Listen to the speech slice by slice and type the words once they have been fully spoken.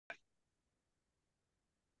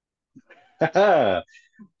Hi,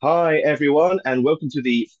 everyone, and welcome to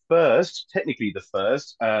the first, technically the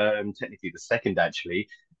second, actually,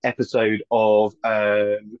 episode of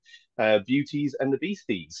Beauties and the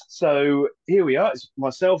Beasties. So here we are. It's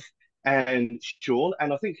myself and Sean,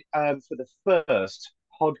 and I think for the first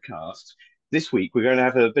podcast this week, we're going to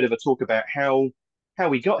have a bit of a talk about how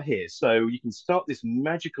we got here. So you can start this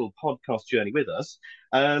magical podcast journey with us,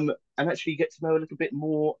 and actually get to know a little bit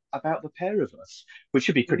more about the pair of us, which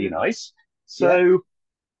should be pretty Mm. nice. Yeah, So,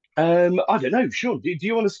 I don't know, Sean. Do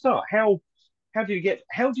you want to start? How did you get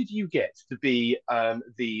to be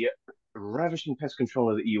the ravishing pest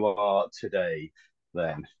controller that you are today?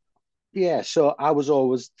 Then, yeah. So I was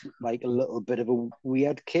always like a little bit of a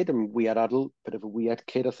weird kid and weird adult, bit of a weird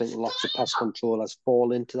kid. I think lots of pest controllers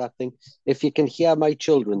fall into that thing. If you can hear my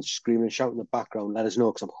children screaming and shouting in the background, let us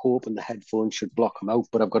know because I'm hoping the headphones should block them out.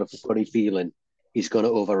 But I've got a funny feeling he's going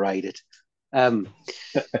to override it. Um,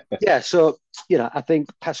 yeah. So I think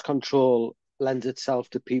pest control lends itself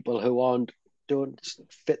to people who aren't don't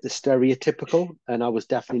fit the stereotypical, and I was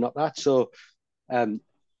definitely not that. So um,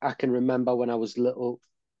 I can remember when I was little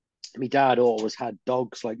my dad always had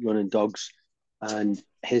dogs, like running dogs, and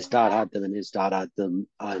his dad had them, and his dad had them,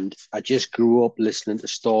 and I just grew up listening to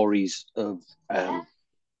stories of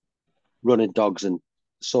running dogs and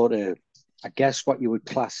sort of, I guess, what you would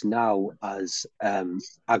class now as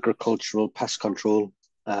agricultural pest control,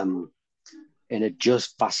 and it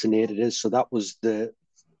just fascinated us. So that was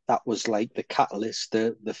like the catalyst,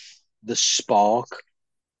 the spark.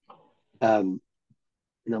 And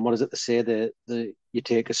then what does it to say? The you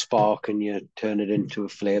take a spark and you turn it into a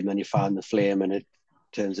flame, then you find the flame and it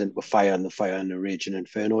turns into a fire, and the fire and a raging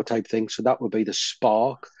inferno type thing. So that would be the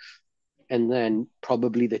spark. And then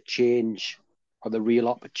probably the change or the real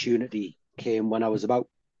opportunity came when I was about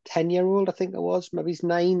 10-year old, I think I was, maybe it's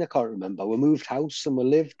nine, I can't remember. We moved house and we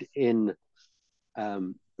lived in a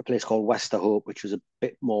place called Westerhope, which was a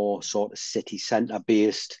bit more sort of city centre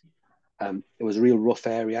based. It was a real rough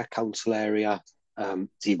area, council area.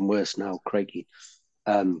 It's even worse now, crikey.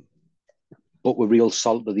 Um, but we're real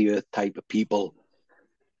salt of the earth type of people.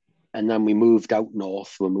 And then we moved out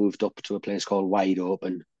north. We moved up to a place called Wide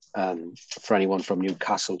Open. For anyone from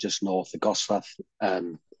Newcastle, just north of Gosforth.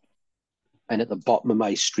 And at the bottom of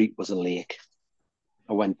my street was a lake.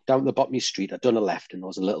 I went down the bottom of my street. I'd done a left, and there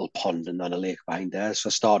was a little pond and then a lake behind there. So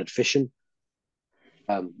I started fishing,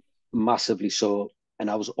 um, massively so. And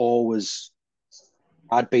I'd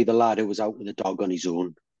be the lad who was out with the dog on his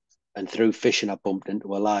own. And through fishing, I bumped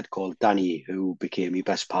into a lad called Danny, who became my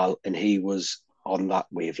best pal, and he was on that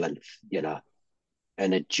wavelength.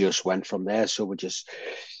 And it just went from there. So we just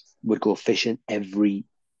would go fishing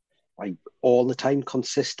like all the time,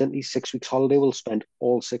 consistently. 6 weeks holiday, we'll spend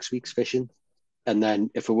all 6 weeks fishing. And then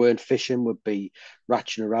if we weren't fishing, we'd be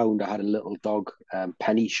ratching around. I had a little dog,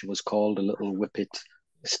 Penny, she was called, a little whippet,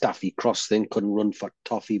 staffy cross thing, couldn't run for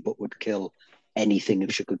toffee, but would kill anything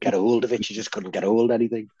if she could get a hold of it. She just couldn't get a hold of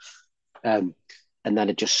anything. Um, and then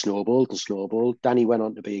it just snowballed and snowballed. Danny went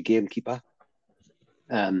on to be a gamekeeper.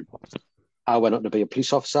 Um, I went on to be a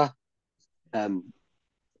police officer. Um,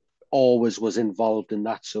 always was involved in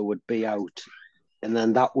that, so would be out. And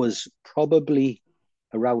then that was probably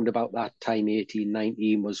around about that time, 18,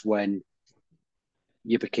 19, was when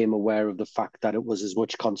you became aware of the fact that it was as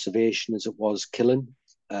much conservation as it was killing.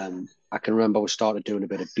 I can remember we started doing a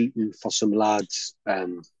bit of beating for some lads.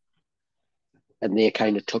 And they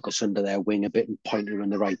kind of took us under their wing a bit and pointed in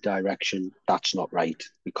the right direction. That's not right.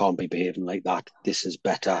 We can't be behaving like that. This is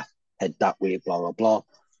better. Head that way, blah, blah, blah.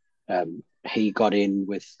 He got in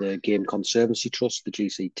with the Game Conservancy Trust, the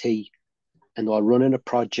GCT, and they were running a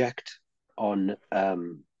project on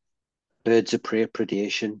birds of prey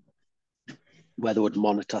predation, where they would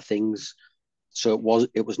monitor things. So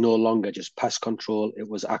it was no longer just pest control. It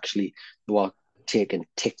was actually they were taking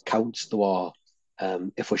tick counts. They were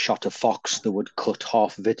if we shot a fox, they would cut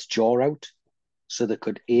half of its jaw out so they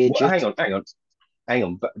could age well, it. hang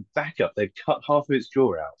on. Back up. They've cut half of its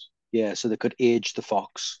jaw out. Yeah, so they could age the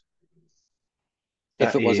fox.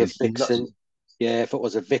 If That it was a is nuts. vixen, yeah, if it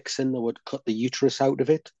was a vixen, they would cut the uterus out of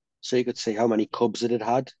it so you could see how many cubs it had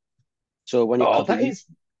had. So when you Oh, cut the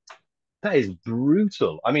that is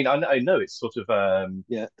brutal. I mean, I know it's sort of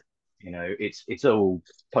yeah, it's all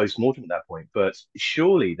post mortem at that point, but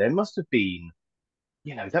surely there must have been,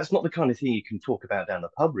 that's not the kind of thing you can talk about down the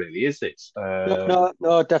pub, really, is it? no, no,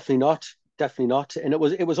 no, definitely not. Definitely not. And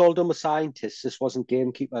it was all done with scientists. This wasn't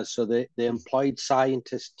gamekeepers. So they employed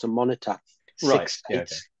scientists to monitor Right. six Yeah. Okay.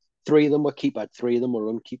 sites. Three of them were keepered, three of them were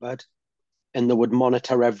unkeepered. And they would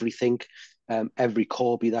monitor everything. Every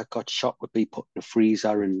Corby that got shot would be put in a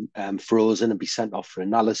freezer and frozen and be sent off for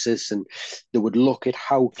analysis. And they would look at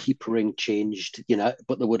how keepering changed,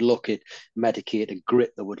 but they would look at medicated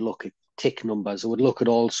grit, they would look at tick numbers, they would look at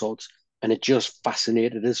all sorts. And it just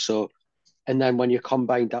fascinated us. So, and then when you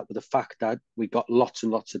combine that with the fact that we got lots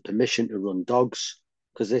and lots of permission to run dogs,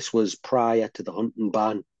 because this was prior to the hunting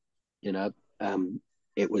ban, you know,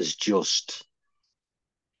 it was just,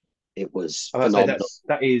 it was I must say phenomenal.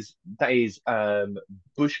 that is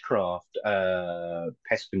bushcraft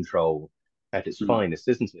pest control at its Mm, finest,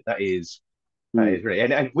 isn't it? That is mm, really,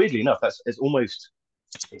 and weirdly enough, that's it's almost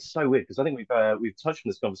it's so weird because I think we've touched on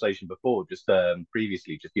this conversation before, just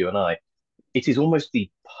previously, just you and I. It is almost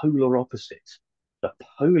the polar opposite of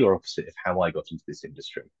how I got into this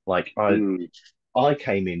industry. Like mm, I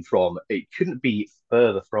came in from it couldn't be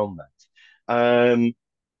further from that. And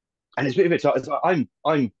it's a bit of a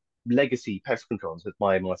I'm legacy pest control. So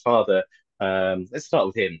my father. Let's start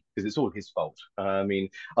with him because it's all his fault. I mean,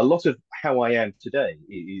 a lot of how I am today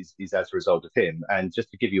is as a result of him. And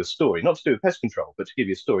just to give you a story, not to do with pest control, but to give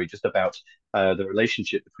you a story just about the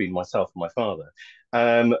relationship between myself and my father.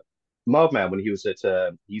 Um, Mild when he used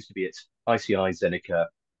to be at ICI Zeneca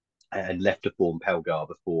and left to form Pelgar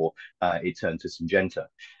before it turned to Syngenta.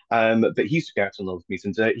 But he used to go out on those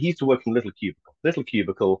meetings. He used to work in a little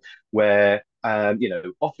cubicle where,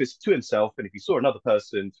 office to himself. And if he saw another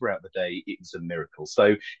person throughout the day, it was a miracle.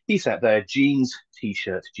 So he sat there, jeans,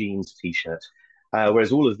 t-shirt.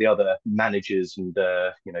 Whereas all of the other managers and,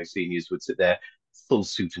 seniors would sit there, full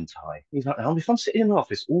suit and tie. He's like, oh, if I'm sitting in an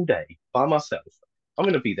office all day by myself, I'm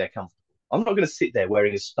going to be there comfortable. I'm not going to sit there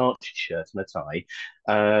wearing a starched shirt and a tie.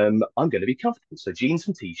 I'm going to be comfortable. So jeans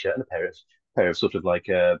and t-shirt and a pair of sort of like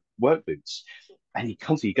work boots. And you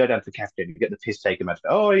constantly go down to the cafeteria and you get the piss taken out.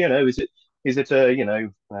 Oh, is it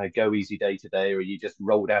a go easy day today, or are you just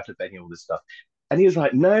rolled out of bed and all this stuff? And he was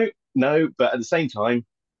like, no, no, but at the same time,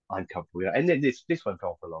 I'm comfortable. And then this went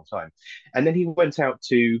on for a long time. And then he went out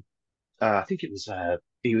to I think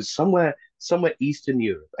he was somewhere Eastern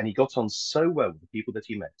Europe, and he got on so well with the people that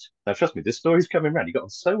he met. Now, trust me, this story's coming around. He got on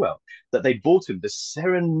so well that they bought him the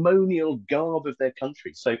ceremonial garb of their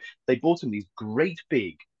country. So they bought him these great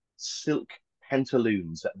big silk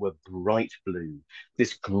pantaloons that were bright blue,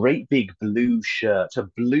 this great big blue shirt, a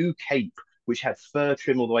blue cape which had fur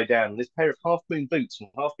trim all the way down, and this pair of half moon boots and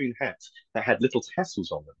half moon hats that had little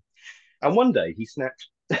tassels on them. And one day he snapped.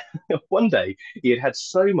 One day he had had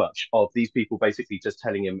so much of these people basically just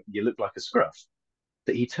telling him, "You look like a scruff,"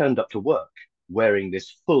 that he turned up to work wearing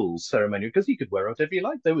this full ceremonial because he could wear whatever he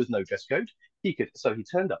liked. There was no dress code. So he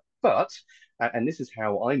turned up. But, and this is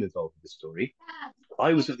how I'm involved with the story,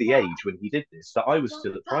 I was of the age when he did this that I was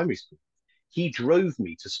still at primary school. He drove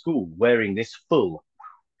me to school wearing this full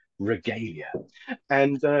regalia.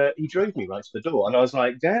 And he drove me right to the door. And I was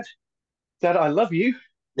like, Dad, I love you,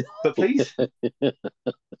 but please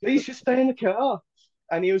just stay in the car.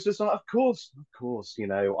 And he was just like, of course,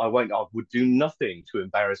 I would do nothing to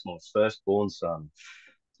embarrass my firstborn son.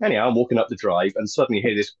 Anyhow, I'm walking up the drive and suddenly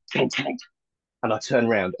hear this clink, clink, and I turn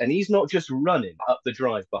around and he's not just running up the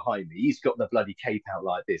drive behind me. He's got the bloody cape out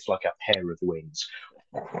like this, like a pair of wings,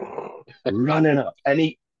 running up. And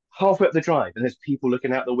he halfway up the drive, and there's people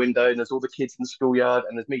looking out the window, and there's all the kids in the schoolyard,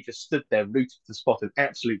 and there's me just stood there, rooted to the spot in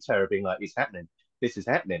absolute terror, being like, "It's happening. This is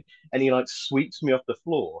happening." And he like sweeps me off the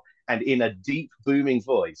floor, and in a deep, booming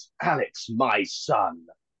voice, "Alex, my son,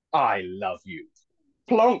 I love you."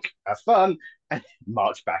 Plonk, have fun, and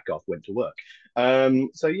marched back off, went to work.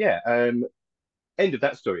 So yeah, end of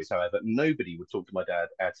that story is, however, nobody would talk to my dad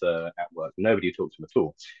at work. Nobody would talk to him at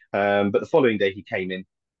all. But the following day, he came in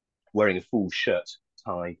wearing a full shirt,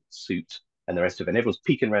 tie, suit, and the rest of it. And everyone's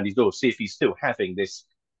peeking around his door to see if he's still having this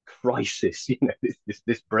crisis,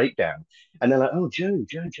 this breakdown. And they're like, "Oh, Joe,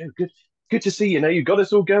 good to see you. You got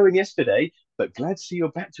us all going yesterday, but glad to see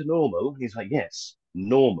you're back to normal." And he's like, "Yes,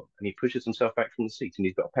 normal." And he pushes himself back from the seat, and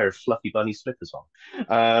he's got a pair of fluffy bunny slippers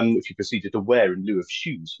on, which he proceeded to wear in lieu of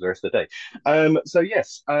shoes for the rest of the day. So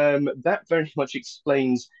yes, that very much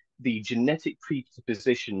explains the genetic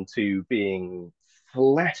predisposition to being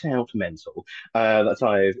flat out mental that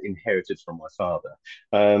I've inherited from my father.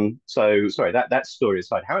 So sorry, that story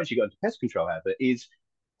aside, how actually got into pest control, however, is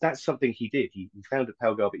that's something he did. He founded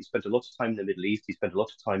Pelgar, but he spent a lot of time in the Middle East. He spent a lot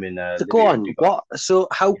of time in So go Libya and on. Dubai. What? So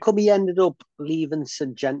how come he ended up leaving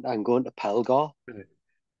Syngenta and going to Pelgar?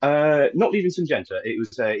 Not leaving Syngenta.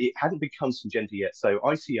 It hadn't become Syngenta yet. So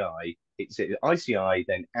ICI, it's ICI,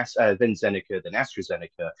 then Zeneca, then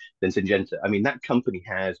AstraZeneca, then Syngenta. I mean, that company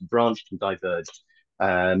has branched and diverged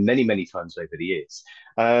many, many times over the years.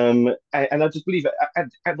 And I just believe at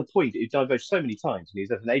the point it diverged so many times, and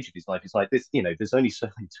he's at an age of his life. It's like this, there's only so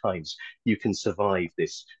many times you can survive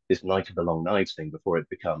this night of the long knives thing before it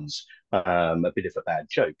becomes a bit of a bad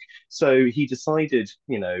joke. So he decided,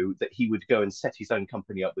 that he would go and set his own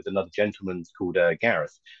company up with another gentleman called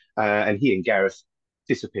Gareth, and he and Gareth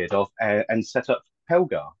disappeared off and set up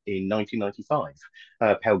Pelgar in 1995.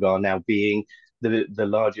 Pelgar now being the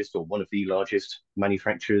largest or one of the largest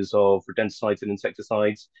manufacturers of rodenticides and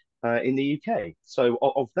insecticides in the UK. So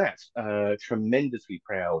of that, tremendously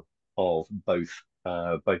proud of both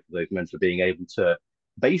of those men for being able to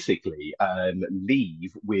basically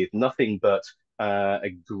leave with nothing but a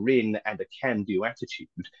grin and a can-do attitude,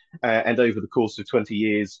 and over the course of 20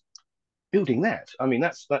 years, building that. I mean,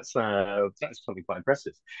 that's something quite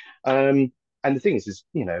impressive. And the thing is,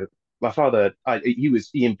 my father,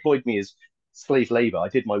 he employed me as slave labor. I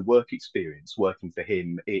did my work experience working for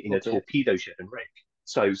him in a Okay. torpedo shed and rig.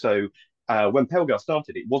 So when Pelgar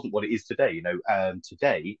started, it wasn't what it is today.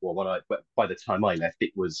 Today, or by the time I left,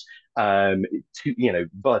 it was by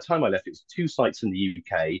the time I left, it was two sites in the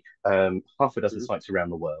UK, half a dozen Mhm. sites around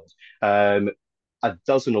the world. A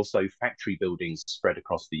dozen or so factory buildings spread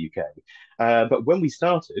across the UK. But when we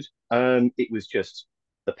started, it was just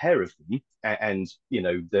the pair of them, and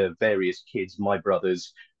the various kids, my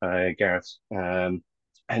brothers, Gareth, and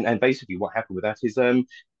basically what happened with that is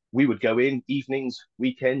we would go in evenings,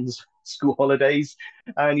 weekends, school holidays,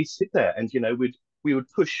 and he'd sit there, and we would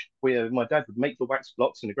push. My dad would make the wax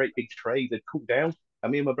blocks in a great big tray. They'd cool down,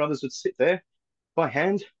 and me and my brothers would sit there by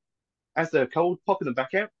hand as they're cold, popping them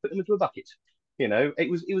back out, put them into a bucket. It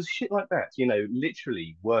was shit like that.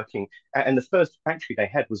 Literally working. And the first factory they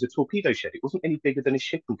had was a torpedo shed. It wasn't any bigger than a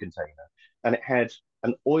shipping container, and it had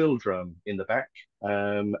an oil drum in the back,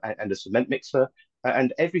 and a cement mixer,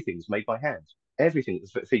 and everything was made by hand. Everything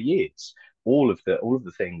for years. All of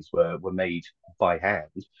the things were made by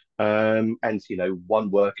hand. And one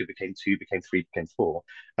worker became two, became three, became four.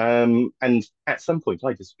 And at some point,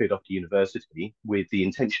 I disappeared off to university with the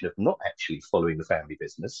intention of not actually following the family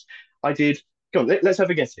business. I did. Go on, let's have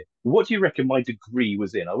a guess here. What do you reckon my degree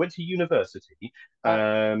was in? I went to university.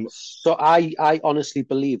 Uh, Um, so I honestly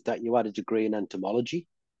believe that you had a degree in entomology.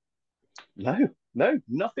 no, no,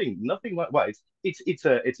 nothing like. Well, it's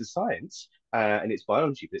a science, and it's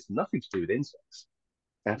biology, but it's nothing to do with insects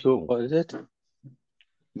at all. What is it?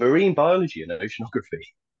 Marine biology and oceanography.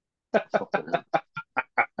 Fucking hell.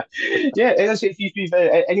 Yeah,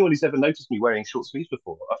 if anyone who's ever noticed me wearing short sleeves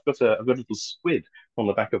before, I've got a little squid on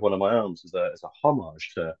the back of one of my arms as a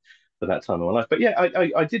homage to that time of my life. But yeah,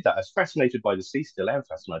 I did that. I was fascinated by the sea, still am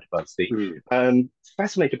fascinated by the sea. Hmm.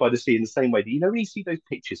 Fascinated by the sea in the same way that when you see those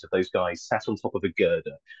pictures of those guys sat on top of a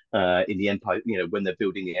girder in the Empire, when they're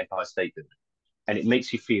building the Empire State Building, and it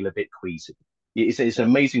makes you feel a bit queasy. It's an Yeah,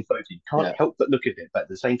 amazing photo. You can't yeah, help but look at it, but at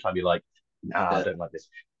the same time, you're like, nah, I yeah. don't like this.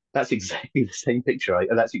 That's exactly the same picture.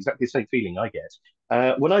 That's exactly the same feeling I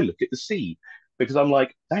get when I look at the sea, because I'm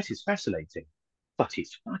like, that is fascinating, but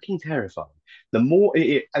it's fucking terrifying. The more,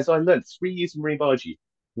 as I learned 3 years of marine biology,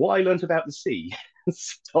 what I learned about the sea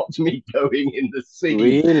stopped me going in the sea.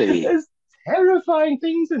 Really? There's terrifying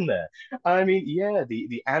things in there. I mean, yeah,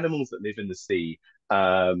 the animals that live in the sea.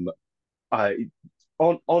 I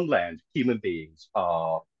on land, human beings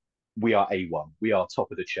are we are A1. We are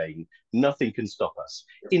top of the chain. Nothing can stop us.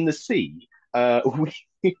 In the sea,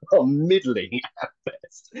 we are middling at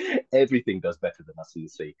best. Everything does better than us in the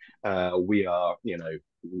sea.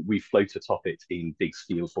 We float atop it in big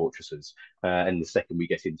steel fortresses, and the second we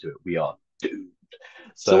get into it, we are doomed.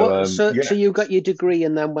 So So what? So yeah. you got your degree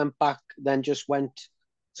and then went back, then just went.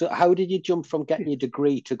 So how did you jump from getting your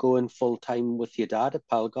degree to going full time with your dad at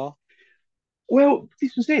Palgar? Well,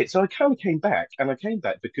 this was it. So I kind of came back, and I came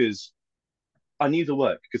back because I knew the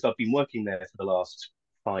work because I've been working there for the last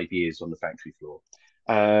 5 years on the factory floor.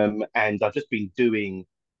 And I've just been doing,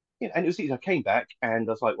 and it was easy. I came back and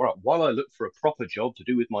I was like, right, while I look for a proper job to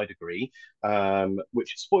do with my degree,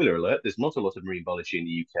 which, spoiler alert, there's not a lot of marine biology in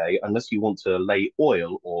the UK unless you want to lay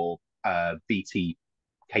oil or BT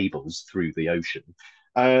cables through the ocean.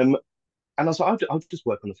 Um, and I was like, I'll just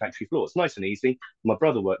work on the factory floor. It's nice and easy. My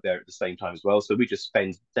brother worked there at the same time as well. So we just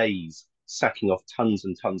spend days sacking off tons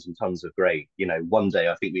and tons and tons of grain. One day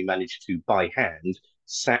I think we managed to, by hand,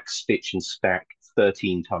 sack, stitch, and stack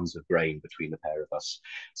 13 tons of grain between the pair of us.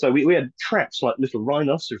 So we had traps like little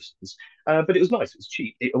rhinoceroses, but it was nice. It was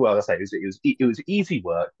cheap. Well, I say it was easy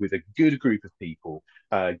work with a good group of people,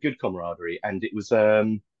 good camaraderie, and it was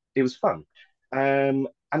fun. And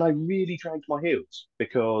I really dragged my heels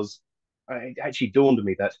because it actually dawned on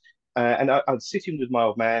me that And I'd sit in with my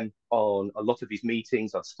old man on a lot of these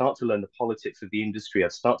meetings. I'd start to learn the politics of the industry.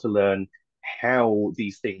 I'd start to learn how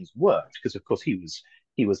these things worked because, of course, he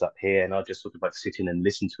was up here, and I'd just sort of like sit in and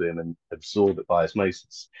listen to him and absorb it by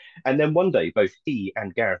osmosis. And then one day, both he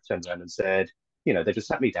and Gareth turned around and said, they just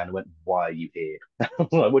sat me down and went, "Why are you here?" I'm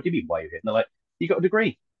like, "What do you mean, why are you here?" And they're like, "You got a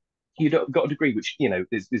degree. You got a degree, which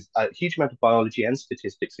there's a huge amount of biology and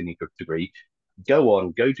statistics in your degree. Go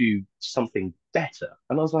on, go do something better."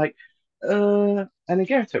 And I was like, and then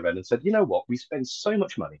Gareth turned around and said, "You know what? We spend so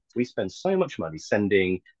much money. We spend so much money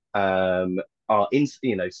sending sending our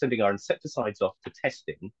insecticides off to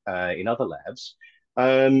testing in other labs.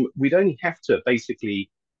 We'd only have to basically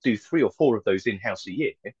do 3 or 4 of those in-house a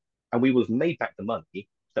year, and we will have made back the money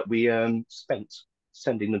that we spent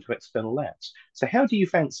sending them to external labs. So how do you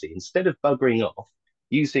fancy, instead of buggering off,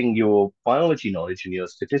 using your biology knowledge and your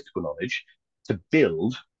statistical knowledge to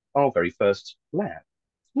build our very first lab?"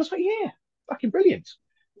 And I was like, "Yeah, fucking brilliant."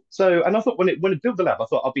 So, and I thought when it built the lab, I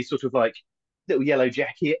thought I'll be sort of like little yellow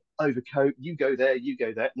jacket, overcoat, you go there, you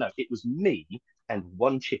go there. No, it was me and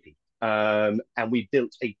one chippy. And we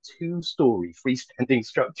built a 2-story freestanding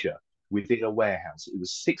structure within a warehouse. It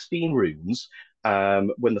was 16 rooms.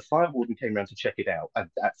 When the fire warden came around to check it out,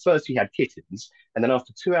 at first he had kittens, and then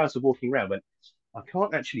after 2 hours of walking around, went, "I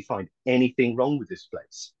can't actually find anything wrong with this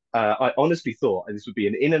place." I honestly thought this would be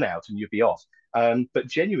an in and out and you'd be off. But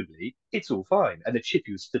genuinely, it's all fine. And the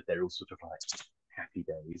chippy was stood there all sort of like happy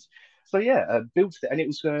days. So yeah, built it, and it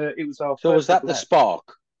was our So was first that little the lab.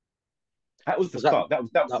 spark? That was the Was that spark. That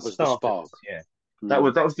was the that was the start of spark? it. Yeah, that Hmm.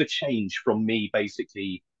 was that was the change from me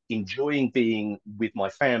basically enjoying being with my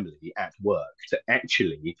family at work to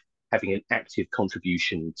actually having an active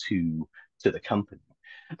contribution to the company.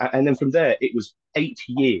 And then from there, it was 8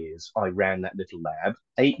 years I ran that little lab,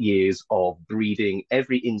 8 years of breeding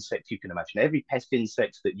every insect you can imagine, every pest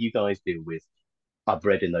insect that you guys deal with are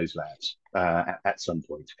bred in those labs at some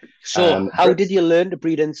point. So how did you learn to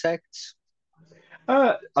breed insects?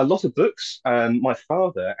 A lot of books. My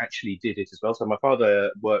father actually did it as well. So my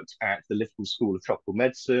father worked at the Liverpool School of Tropical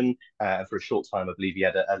Medicine for a short time. I believe he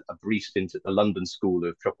had a brief stint at the London School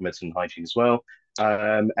of Tropical Medicine and Hygiene as well.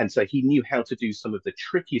 And so he knew how to do some of the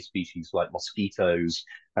trickier species like mosquitoes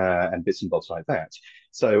and bits and bobs like that.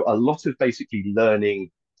 So a lot of basically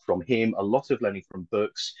learning from him, a lot of learning from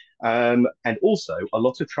books, and also a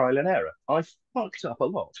lot of trial and error. I fucked up a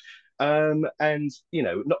lot. And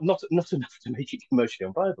not enough to make it commercially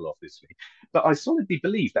unviable, obviously, but I solidly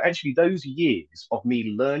believe that actually those years of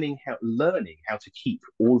me learning how to keep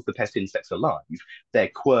all of the pest insects alive, their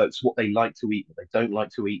quirks, what they like to eat, what they don't like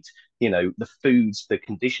to eat, the foods, the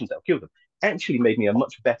conditions that will kill them, actually made me a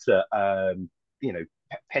much better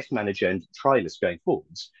pest manager and trialist going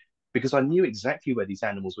forwards, because I knew exactly where these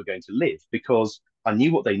animals were going to live, because I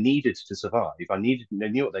knew what they needed to survive. I knew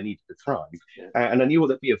what they needed to thrive, Yeah. and I knew what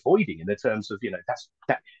they'd be avoiding in the terms of,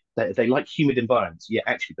 they like humid environments. Yeah,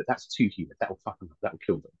 actually, but that's too humid. That'll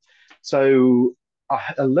kill them. So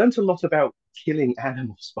I learned a lot about killing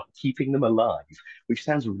animals by keeping them alive, which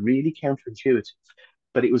sounds really counterintuitive,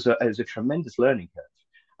 but it was a tremendous learning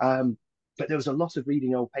curve. But there was a lot of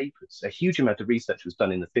reading old papers. A huge amount of research was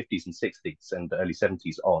done in the 50s and 60s and the early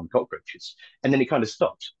 70s on cockroaches. And then it kind of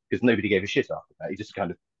stopped because nobody gave a shit after that. It just kind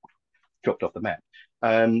of dropped off the map.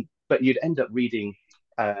 But you'd end up reading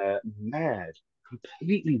mad,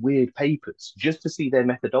 completely weird papers just to see their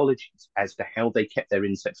methodologies as to how they kept their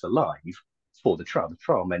insects alive for the trial. The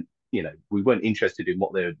trial meant, we weren't interested in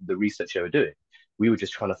what the research they were doing. We were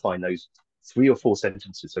just trying to find those 3 or 4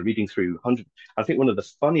 sentences. So reading through 100, I think one of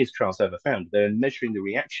the funniest trials I ever found, they're measuring the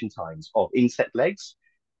reaction times of insect legs,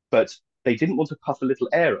 but they didn't want to puff a little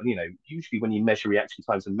air. Usually when you measure reaction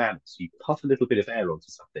times in mammals, you puff a little bit of air onto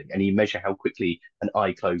something and you measure how quickly an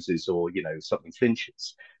eye closes or, something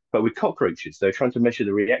flinches. But with cockroaches, they're trying to measure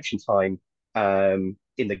the reaction time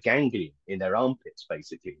in the ganglion, in their armpits,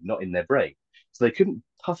 basically, not in their brain. So they couldn't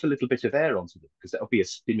puff a little bit of air onto them because that would be a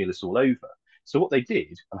stimulus all over. So what they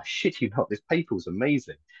did, and I shit you not, this paper was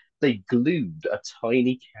amazing. They glued a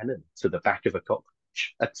tiny cannon to the back of a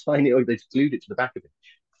cockroach. They glued it to the back of it,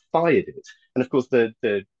 fired it, and of course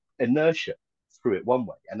the inertia threw it one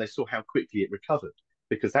way, and they saw how quickly it recovered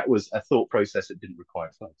because that was a thought process that didn't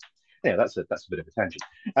require flight. Yeah, that's a bit of a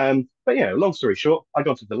tangent. But long story short, I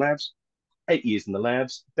got to the labs. 8 years in the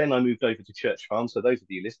labs. Then I moved over to Church Farm. So those of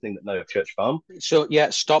you listening that know of Church Farm, So yeah,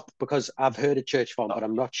 stop, because I've heard of Church Farm, but oh,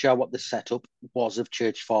 I'm not sure what the setup was of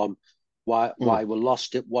Church Farm. Why mm, why we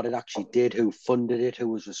lost it, what it actually did, who funded it, who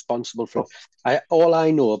was responsible for it. oh, All I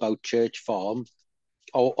know about Church Farm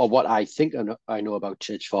or what I think I know about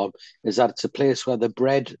Church Farm is that it's a place where they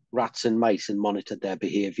bred rats and mice and monitored their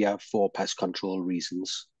behaviour for pest control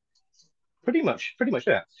reasons. Pretty much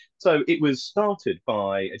that. So it was started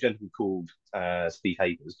by a gentleman called Steve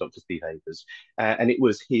Havers, Dr. Steve Havers, and it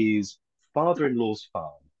was his father-in-law's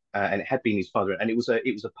farm, and it had been his father, and it was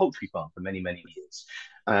a poultry farm for many years.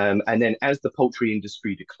 And then as the poultry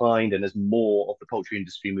industry declined, and as more of the poultry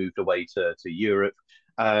industry moved away to Europe,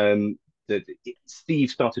 Steve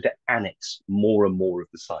started to annex more and more of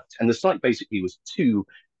the site, and the site basically was two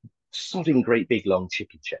sodding great big long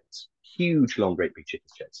chicken sheds, huge long great big chicken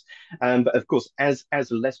sheds. But of course, as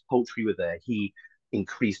less poultry were there, he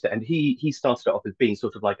increased it, and he started it off as being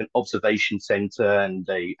sort of like an observation centre and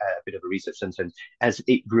a bit of a research centre. And as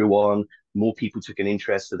it grew on, more people took an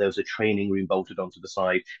interest, so there was a training room bolted onto the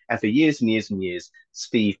side. And for years and years and years,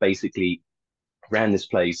 Steve basically ran this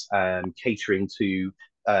place, catering to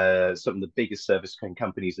some of the biggest service train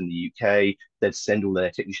companies in the UK. They'd send all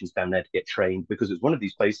their technicians down there to get trained because it's one of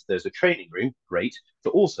these places. There's a training room, great,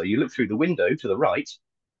 but also you look through the window to the right,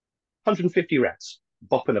 150 rats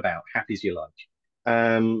bopping about, happy as you like.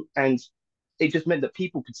 And it just meant that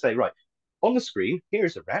people could say, right, on the screen, here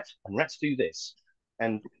is a rat, and rats do this.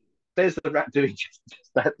 And there's the rat doing just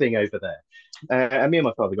that thing over there. And me and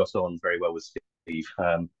my father got on very well with Steve.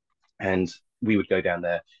 And we would go down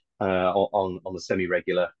there on the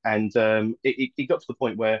semi-regular. And it got to the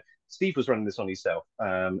point where Steve was running this on himself.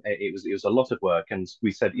 It was a lot of work, and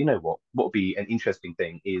we said, you know what would be an interesting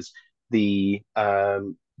thing is the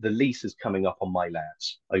lease is coming up on my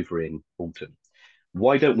labs over in Alton.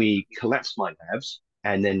 Why don't we collapse my labs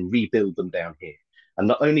and then rebuild them down here? And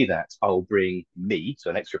not only that, I'll bring me, so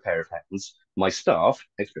an extra pair of hands, my staff,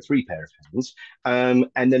 extra three pair of hands,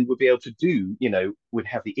 and then we'll be able to do, we'd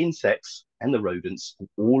have the insects and the rodents and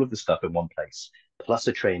all of the stuff in one place, plus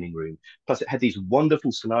a training room. Plus, it had these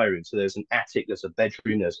wonderful scenarios. So there's an attic, there's a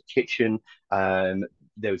bedroom, there's a kitchen,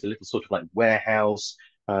 there was a little sort of like warehouse.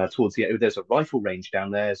 Towards the there's a rifle range down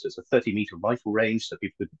there, so it's a 30-meter rifle range, so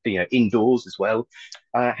people could indoors as well.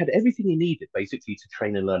 Had everything you needed basically to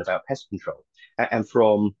train and learn about pest control. And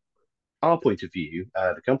from our point of view,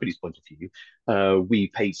 the company's point of view, we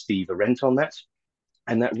paid Steve a rent on that,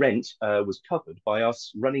 and that rent was covered by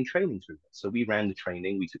us running training through it. So we ran the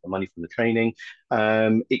training, we took the money from the training.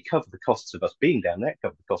 It covered the costs of us being down there,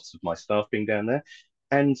 covered the costs of my staff being down there,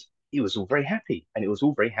 and it was all very happy, and it was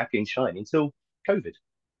all very happy and shiny until COVID.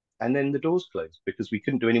 And then the doors closed because we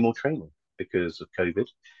couldn't do any more training because of COVID.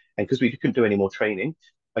 And because we couldn't do any more training,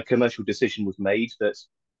 a commercial decision was made that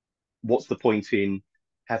what's the point in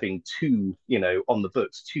having two, on the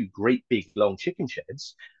books, two great big long chicken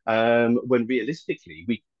sheds, when realistically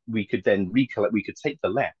we could then recollect, we could take the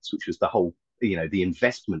labs, which was the whole, the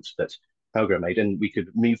investment that Helga made, and we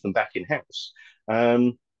could move them back in house.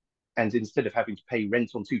 And instead of having to pay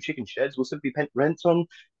rent on two chicken sheds, we'll simply pay rent on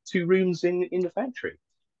two rooms in the factory.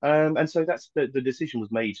 And so that's the decision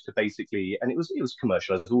was made to basically, and it was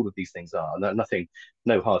commercial as all of these things are. Nothing,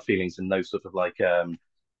 no hard feelings, and no sort of like you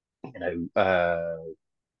know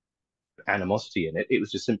animosity in it. It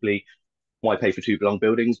was just simply why pay for two long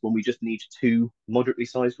buildings when we just need two moderately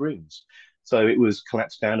sized rooms. So it was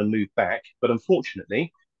collapsed down and moved back. But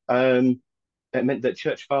unfortunately, it meant that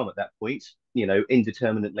Church Farm at that point,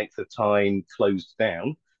 indeterminate length of time closed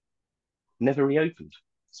down, never reopened.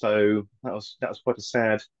 So that was quite a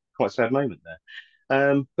sad moment there.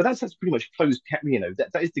 But that's pretty much closed cap.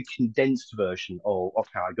 That is the condensed version of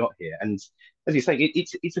how I got here. And as you say,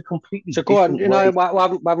 it's a completely So go on, different way.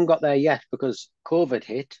 we haven't got there yet because COVID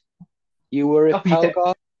hit. You were at Oh yeah,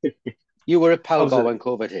 Pelgar. You were at I was Pelgar at when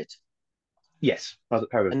COVID hit, yes, I was at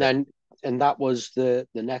and Paragon. then and that was the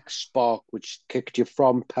next spark which kicked you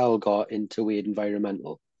from Pelgar into Weird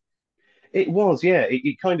Environmental. It was, yeah.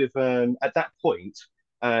 It kind of at that point,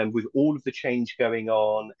 with all of the change going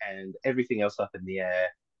on and everything else up in the air,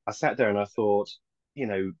 I sat there and I thought,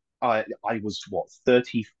 I was what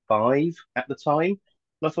 35 at the time,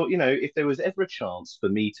 and I thought, if there was ever a chance for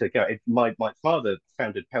me to go, if my father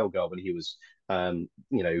founded Pelgar when he was,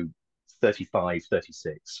 35,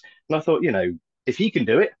 36, and I thought, if he can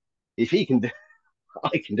do it, if he can do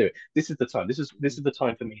I can do it. This is the time. This is the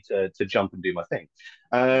time for me to jump and do my thing.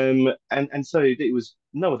 And so it was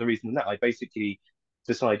no other reason than that. I basically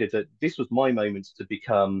decided that this was my moment to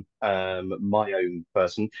become my own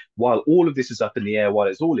person. While all of this is up in the air, while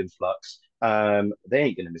it's all in flux, they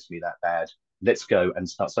ain't going to miss me that bad. Let's go and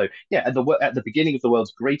start. So yeah, at the beginning of the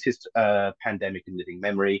world's greatest pandemic in living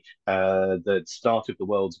memory, the start of the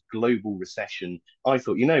world's global recession, I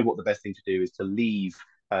thought, what the best thing to do is to leave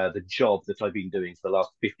the job that I've been doing for the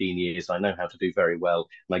last 15 years. I know how to do very well,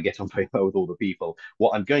 and I get on very well with all the people.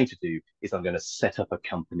 What I'm going to do is I'm going to set up a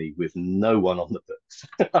company with no one on the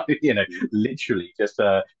books. Literally just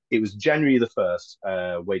it was January the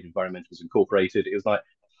 1st, Wade Environmental was incorporated. It was like,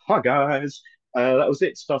 hi guys. That was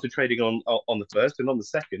it. Started trading on the first, and on the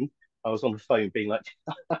second, I was on the phone being like,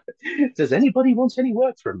 "Does anybody want any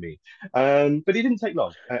work from me?" But it didn't take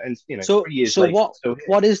long, and So 3 years so later, what I'm still here.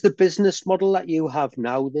 what is the business model that you have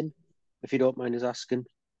now then, if you don't mind us asking?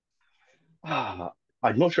 Ah,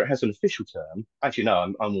 I'm not sure it has an official term. Actually, no,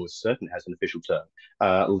 I'm almost certain it has an official term.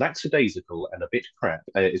 Lackadaisical and a bit crap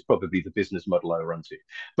is probably the business model I run to.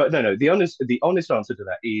 But no, no, the honest answer to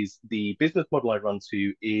that is the business model I run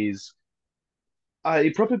to is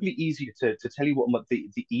it's probably easier to tell you what the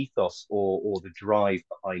ethos or the drive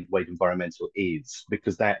behind Wade Environmental is,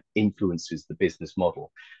 because that influences the business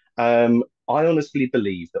model. I honestly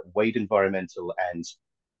believe that Wade Environmental and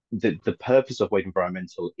the purpose of Wade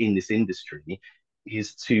Environmental in this industry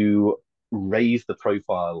is to raise the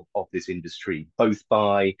profile of this industry, both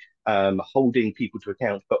by holding people to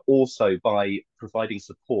account, but also by providing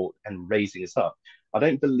support and raising us up. I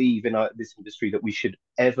don't believe in this industry that we should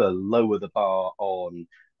ever lower the bar on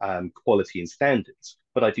quality and standards,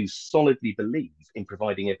 but I do solidly believe in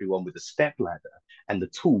providing everyone with a step ladder and the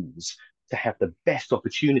tools to have the best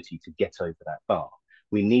opportunity to get over that bar.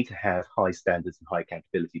 We need to have high standards and high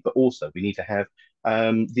accountability, but also we need to have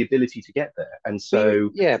the ability to get there. And so,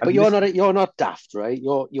 Yeah, I but mean, this is you're not daft, right?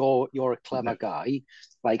 You're a clever no, guy.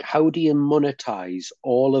 Like, how do you monetize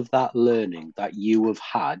all of that learning that you have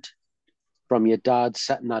had from your dad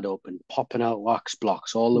setting that up and popping out wax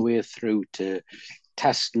blocks all the way through to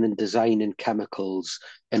testing and designing chemicals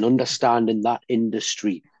and understanding that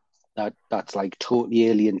industry that's like totally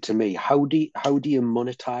alien to me. How do you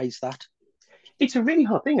monetize that? it's a really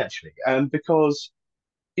hard thing actually, because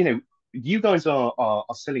you know you guys are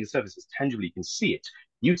selling a service that's tangible. You can see it.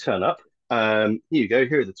 You turn up. Here you go.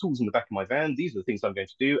 Here are the tools in the back of my van. These are the things I'm going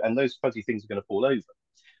to do, and those fuzzy things are going to fall over.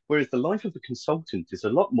 Whereas the life of the consultant is a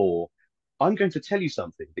lot more. I'm going to tell you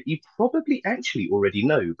something that you probably actually already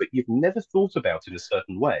know, but you've never thought about in a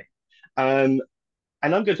certain way. Um,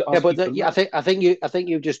 and I'm going to Yeah, ask but you for yeah, I love. think I think you I think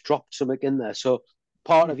you've just dropped something in there. So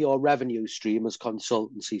part of your revenue stream is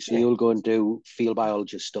consultancy. So Yeah, you'll go and do field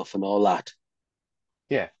biologist stuff and all that.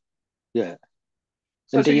 yeah. Yeah.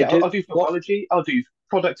 So, And do so you yeah, I'll, do I'll do field what? biology. I'll do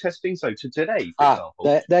product testing. So today, for Ah,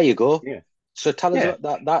 example, there you go. yeah, So tell us yeah.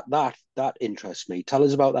 about that interests me. Tell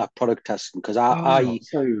us about that product testing, because Oh,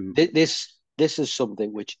 so this is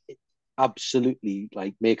something which absolutely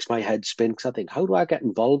like makes my head spin, because I think, how do I get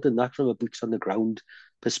involved in that from a boots on the ground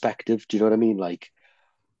perspective? Do you know what I mean? Like,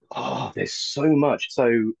 there's so much. So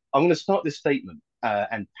I'm going to start this statement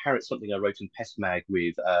and parrot something I wrote in Pest Mag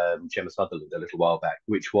with Gemma Sutherland a little while back,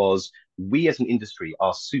 which was we as an industry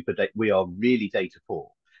are we are really data poor.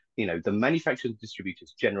 The manufacturers and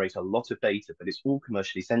distributors generate a lot of data, but it's all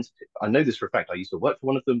commercially sensitive. I know this for a fact. I used to work for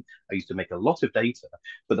one of them. I used to make a lot of data,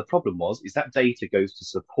 but the problem is that data goes to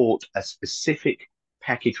support a specific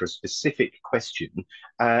package or a specific question,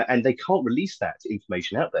 and they can't release that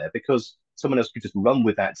information out there because someone else could just run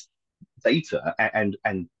with that data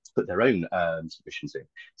and put their own submissions in.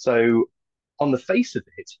 So on the face of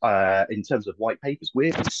it, in terms of white papers,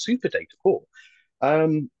 we're super data poor.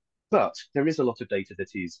 Um, but there is a lot of data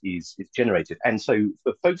that is generated. And so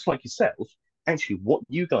for folks like yourself, actually what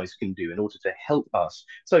you guys can do in order to help us.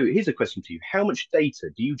 So here's a question to you. How much data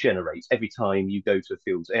do you generate every time you go to a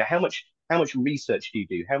field? How much research do you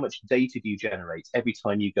do? How much data do you generate every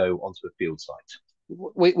time you go onto a field site?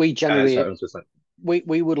 we Sorry, generate onto a site.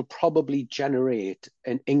 we will probably generate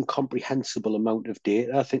an incomprehensible amount of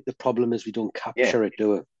data. I think the problem is we don't Yeah, capture it,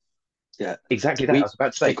 do it? Yeah. exactly that. I We was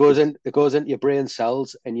about to it say goes it's in it goes into your brain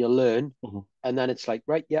cells and you learn, mhm, and then it's like,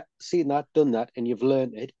 right, yeah, seen that, done that, and you've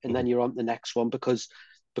learned it, and mhm, then you're on the next one, because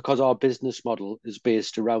our business model is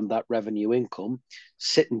based around that revenue income.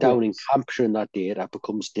 Sitting down and yes, capturing that data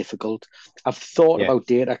becomes difficult. I've thought yeah, about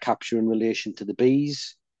data capture in relation to the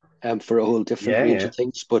bees, for a whole different yeah, range yeah. of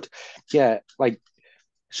things, but yeah, like,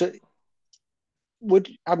 so would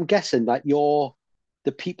I'm guessing that you're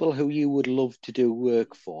the people who you would love to do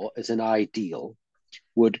work for as an ideal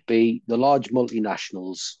would be the large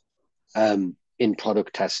multinationals, in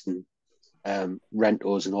product testing,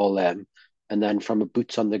 rentos and all them. And then from a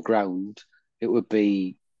boots on the ground, it would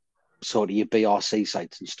be sort of your BRC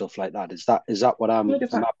sites and stuff like that. Is that what Kind of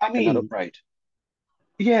am that. I I picking that up mean, right?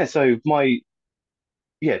 yeah. So my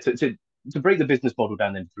yeah to break the business model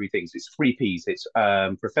down into three things. It's three P's. It's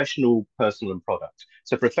professional, personal, and product.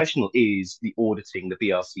 So professional is the auditing, the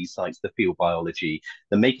BRC sites, the field biology,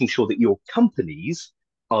 the making sure that your companies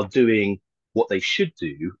are doing what they should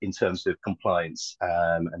do in terms of compliance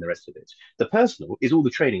and the rest of it. The personal is all the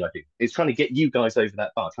training I do. It's trying to get you guys over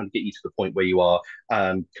that bar, trying to get you to the point where you are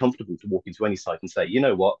comfortable to walk into any site and say, you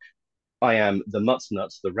know what, I am the mutts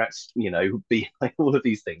nuts, the rats, be like all of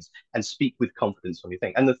these things, and speak with confidence on your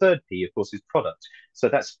thing. And the third P, of course, is product. So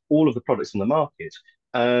that's all of the products on the market.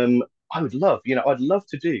 I would love, I'd love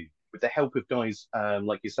to do with the help of guys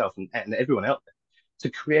like yourself and everyone out there to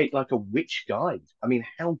create like a witch guide. I mean,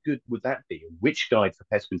 how good would that be? A witch guide for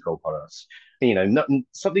pest control products.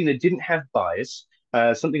 Something that didn't have bias,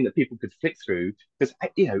 something that people could flick through. Because,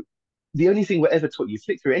 the only thing we're ever taught, you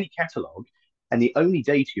flick through any catalog, and the only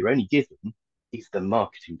data you're only given is the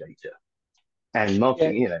marketing data. And Yeah.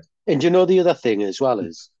 marketing, And you know, the other thing as well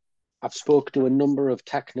is I've spoken to a number of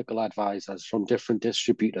technical advisors from different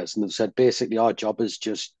distributors, and they've said basically our job is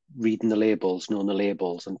just reading the labels, knowing the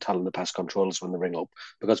labels, and telling the pest controllers when they ring up,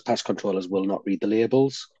 because pest controllers will not read the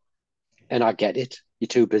labels. And I get it. You're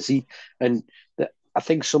too busy. And I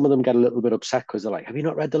think some of them get a little bit upset because they're like, have you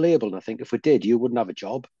not read the label? And I think if we did, you wouldn't have a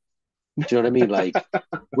job. Do you know what I mean? Like,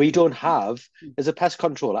 we don't have, as a pest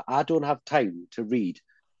controller, I don't have time to read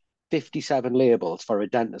 57 labels for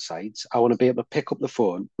rodenticides. I want to be able to pick up the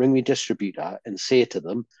phone, ring my distributor, and say to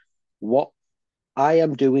them, what I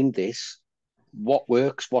am doing this, what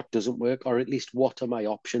works, what doesn't work, or at least what are my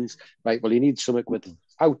options, right? Well, you need something with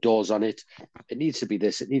outdoors on it. It needs to be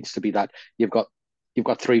this, it needs to be that. You've got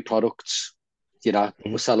three products,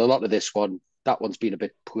 we'll sell a lot of this one. That one's been a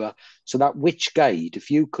bit poor. So that witch guide,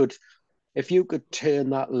 if you could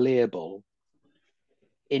turn that label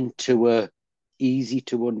into a easy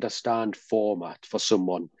to understand format for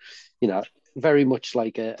someone, very much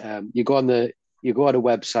like you go on a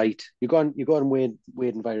website, you go on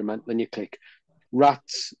Wade Environment, then you click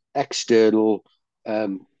rats external, blah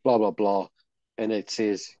blah blah, and it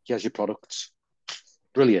says here's your products.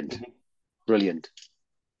 Brilliant, brilliant.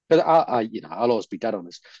 But I'll always be dead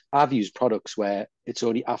honest. I've used products where it's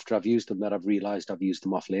only after I've used them that I've realised I've used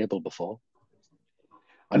them off label before.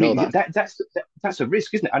 I I know mean, that. that's a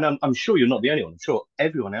risk, isn't it? And I'm sure you're not the only one. I'm sure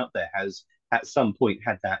everyone out there has at some point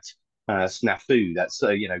had that snafu, that's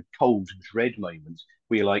cold dread moment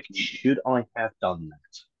where you're like, should I have done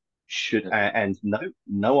that? Should and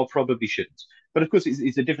no, I probably shouldn't. But of course,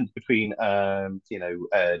 it's a difference between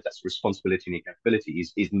that's responsibility and accountability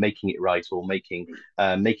is making it right or making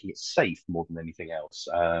it safe more than anything else,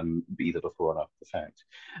 either before or after the fact.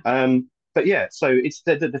 But yeah, so it's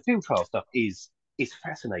the field trial stuff is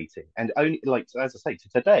fascinating. And only like as I say,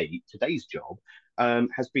 today's job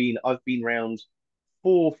has been I've been around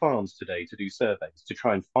 4 farms today to do surveys to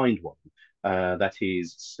try and find one that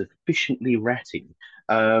is sufficiently ratty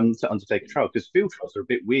to undertake a trial. Because field trials are a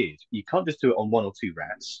bit weird. You can't just do it on 1 or 2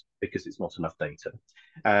 rats because it's not enough data.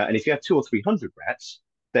 And if you have 200 or 300 rats,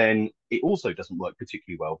 then it also doesn't work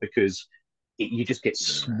particularly well because you just get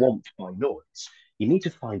swamped by noise. You need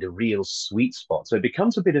to find a real sweet spot. So it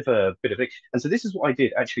becomes a bit of a, and so this is what I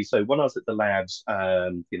did actually. So when I was at the labs,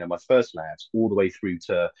 my first labs, all the way through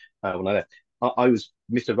to when I left, I was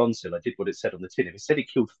Mr. Ronsil. I did what it said on the tin. If it said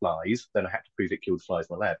it killed flies, then I had to prove it killed flies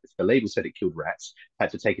in the lab. If the label said it killed rats, I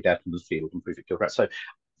had to take it out into the field and prove it killed rats. So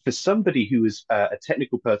for somebody who is a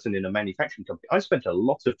technical person in a manufacturing company, I spent a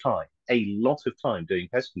lot of time doing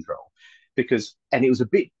pest control because, and it was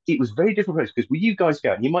very different because when you guys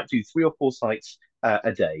go out and you might do 3 or 4 sites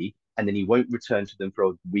a day, and then you won't return to them for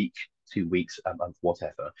a week, 2 weeks, a month,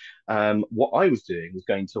 whatever. What I was doing was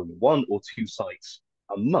going to 1 or 2 sites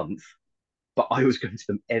a month, but I was going to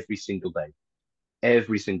them every single day.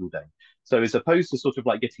 So as opposed to sort of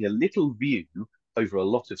like getting a little view over a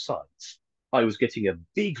lot of sites, I was getting a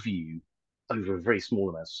big view over a very small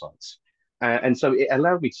amount of sites. And so it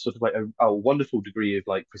allowed me to sort of like a wonderful degree of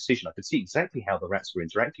like precision. I could see exactly how the rats were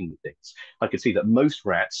interacting with things. I could see that most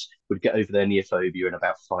rats would get over their neophobia in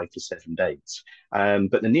about 5 to 7 days.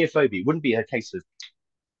 But the neophobia wouldn't be a case of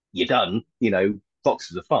you're done,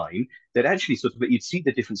 boxes are fine. That actually sort of you'd see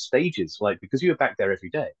the different stages, like because you were back there every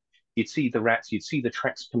day. You'd see the rats, you'd see the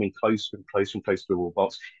tracks coming closer and closer and closer to the wall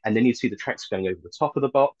box, and then you'd see the tracks going over the top of the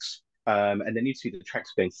box, and then you'd see the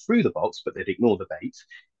tracks going through the box, but they'd ignore the bait,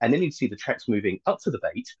 and then you'd see the tracks moving up to the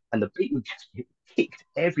bait, and the bait would just get kicked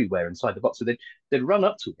everywhere inside the box. So they'd run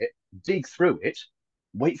up to it, dig through it,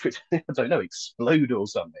 wait for it to, I don't know, explode or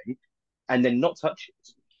something, and then not touch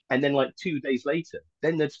it. And then like 2 days later,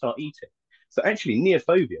 then they'd start eating. So actually,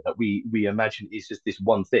 neophobia that we imagine is just this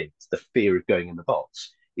one thing, it's the fear of going in the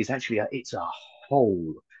box, is actually it's a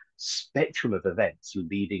whole spectrum of events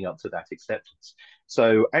leading up to that acceptance.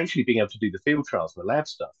 So actually being able to do the field trials and the lab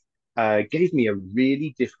stuff gave me a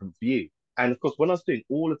really different view. And of course, when I was doing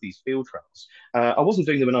all of these field trials, I wasn't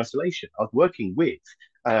doing them in isolation. I was working with,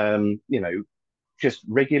 you know, just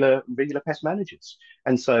regular pest managers.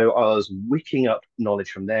 And so I was wicking up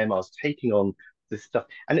knowledge from them. I was taking on this stuff.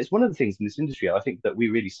 And it's one of the things in this industry I think that we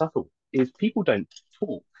really suffer with is people don't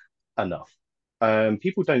talk enough.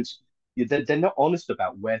 People don't, they're not honest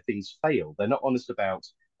about where things fail. They're not honest about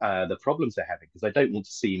the problems they're having because they don't want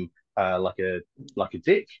to seem like a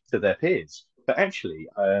dick to their peers. But actually,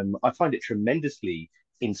 I find it tremendously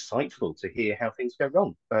insightful to hear how things go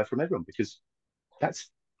wrong from everyone because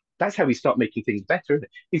that's that's how we start making things better, isn't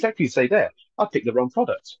it? Exactly, you say there. I picked the wrong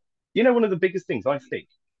product. You know, one of the biggest things I think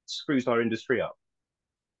screws our industry up.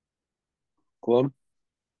 Go on.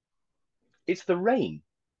 It's the rain.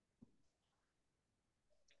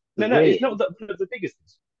 The No, it's rain. not one of the biggest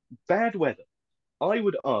things. Bad weather. I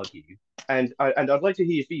would argue, and I'd like to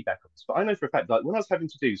hear your feedback on this, but I know for a fact, like when I was having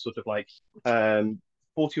to do sort of like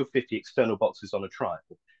 40 or 50 external boxes on a trial,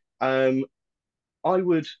 um, I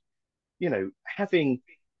would,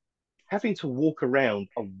 having to walk around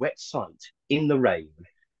a wet site in the rain,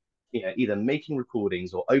 either making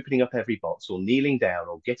recordings or opening up every box or kneeling down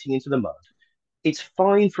or getting into the mud, it's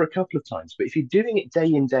fine for a couple of times. But if you're doing it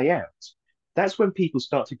day in, day out, that's when people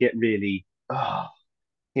start to get really, I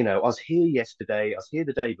was here yesterday, I was here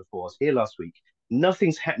the day before, I was here last week.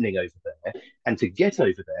 Nothing's happening over there. And to get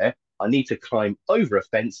over there, I need to climb over a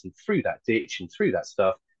fence and through that ditch and through that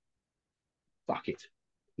stuff. Fuck it.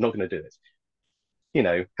 I'm not going to do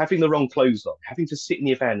it. Having the wrong clothes on, having to sit in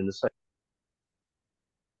your van in the same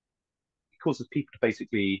causes people to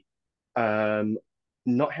basically um,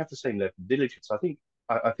 not have the same level of diligence. I think,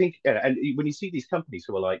 and when you see these companies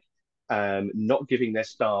who are like not giving their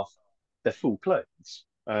staff their full clothes,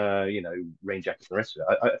 rain jackets and the rest of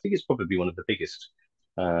it, I think it's probably one of the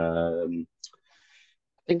um,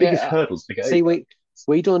 I think biggest hurdles to get see over.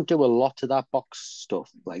 we don't do a lot of that box stuff.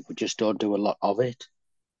 Like we just don't do a lot of it.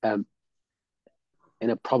 Um, and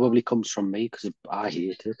it probably comes from me because I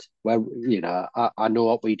hate it. Well, I know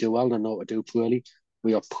what we do well. I know what we do poorly.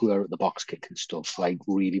 We are poor at the box kicking stuff, like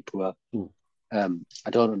really poor. Hmm. I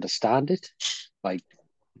don't understand it. Like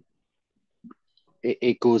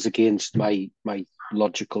it goes against my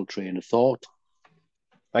logical train of thought.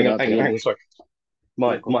 Hang on, hang on, Being hang on. Sorry,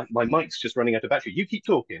 my mic's just running out of battery. You keep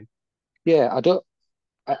talking. yeah, I don't.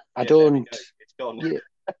 I Yeah, there we don't. go. It's gone. Yeah,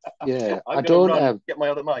 yeah, I I'm gonna don't. run, get my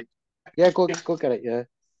other mic. Yeah, go get it.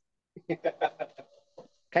 Yeah,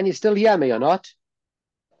 can you still hear me or not?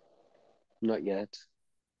 Not yet.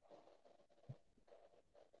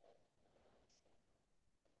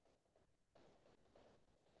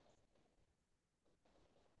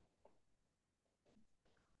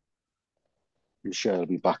 I'm sure I'll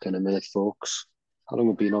be back in a minute, folks. How long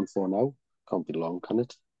have we been on for now? Can't be long, can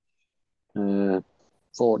it?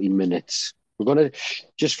 40 minutes. We're going to,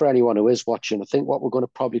 just for anyone who is watching, I think what we're going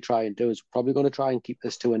to probably try and do is we're probably going to try and keep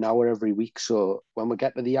this to an hour every week. So when we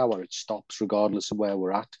get to the hour, it stops regardless of where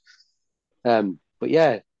we're at. But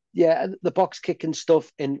yeah, the box kicking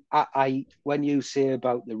stuff. And I when you say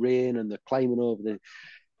about the rain and the climbing over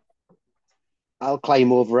I'll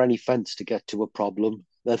climb over any fence to get to a problem.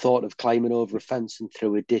 The thought of climbing over a fence and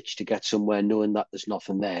through a ditch to get somewhere knowing that there's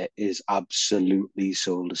nothing there is absolutely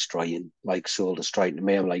soul destroying. Like soul destroying to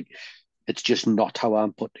me. I'm like, it's just not how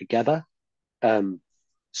I'm put together. Um,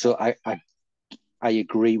 so I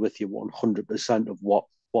agree with you 100% of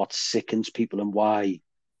what sickens people and why,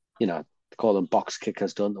 they call them box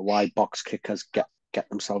kickers, don't they? Why box kickers get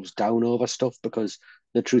themselves down over stuff, because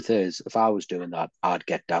the truth is, if I was doing that, I'd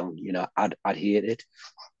get down, I'd hate it.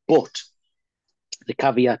 But the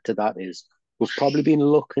caveat to that is we've probably been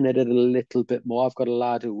looking at it a little bit more. I've got a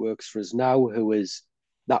lad who works for us now who is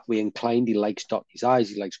that way inclined. He likes dotting his I's,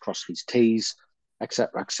 he likes crossing his T's,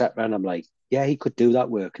 etc., etc. And I'm like, yeah, he could do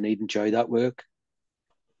that work and he'd enjoy that work.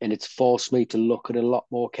 And it's forced me to look at it a lot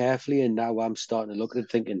more carefully. And now I'm starting to look at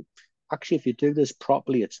it thinking, actually, if you do this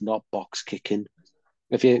properly, it's not box kicking.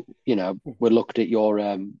 If we looked at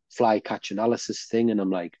your fly catch analysis thing, and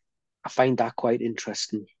I'm like, I find that quite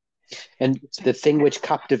interesting. And the thing which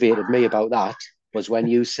captivated me about that was when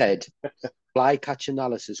you said fly catch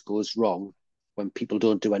analysis goes wrong when people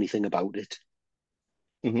don't do anything about it.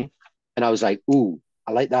 Hmm. And I was like, ooh,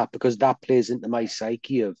 I like that because that plays into my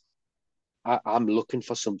psyche of I'm looking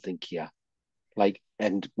for something here. Like,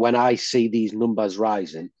 and when I see these numbers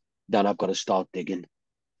rising, then I've got to start digging.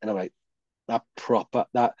 And I'm like, that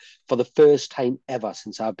for the first time ever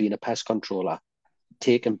since I've been a pest controller,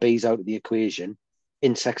 taking bees out of the equation,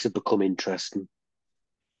 insects have become interesting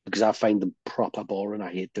because I find them proper boring.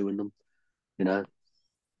 I hate doing them, you know.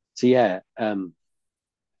 So yeah,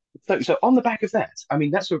 So on the back of that, I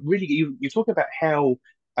mean, that's a really you're talking about how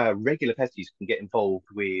regular pesties can get involved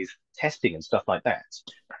with testing and stuff like that,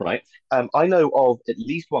 right? I know of at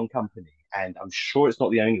least one company, and I'm sure it's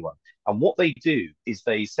not the only one. And what they do is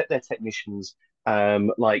they set their technicians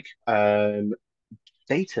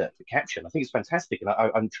data to capture. And I think it's fantastic. And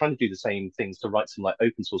I'm trying to do the same things to write some like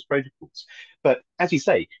open source protocols. But as you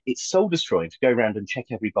say, it's soul destroying to go around and check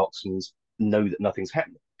every box and know that nothing's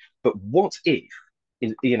happening. But what if,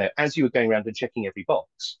 as you were going around and checking every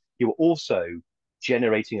box, you were also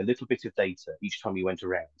generating a little bit of data each time you went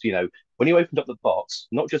around? When you opened up the box,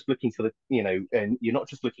 not just looking for and you're not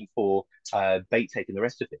just looking for bait take and the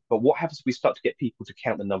rest of it, but what happens if we start to get people to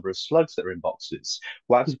count the number of slugs that are in boxes?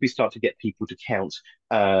 What happens if we start to get people to count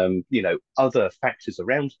other factors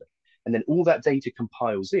around them? And then all that data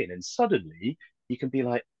compiles in, and suddenly you can be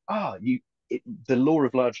like, the law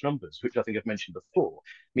of large numbers, which I think I've mentioned before,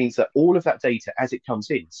 means that all of that data, as it comes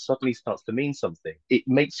in, suddenly starts to mean something. It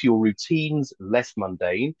makes your routines less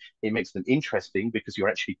mundane. It makes them interesting because you're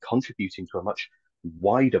actually contributing to a much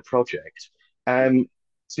wider project. So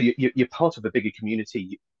you're part of a bigger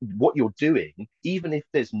community. What you're doing, even if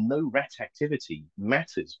there's no rat activity,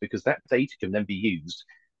 matters because that data can then be used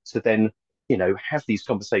to then, have these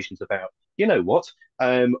conversations about, what,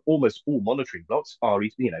 almost all monitoring blocks are,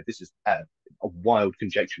 this is a wild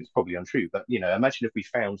conjecture. It's probably untrue, but, imagine if we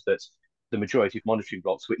found that the majority of monitoring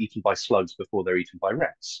blocks were eaten by slugs before they're eaten by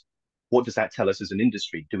rats. What does that tell us as an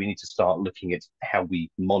industry? Do we need to start looking at how we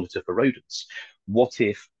monitor for rodents? What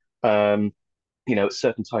if at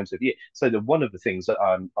certain times of year. So one of the things that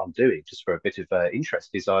I'm doing just for a bit of interest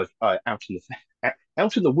is I've out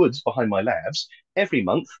in the woods behind my labs every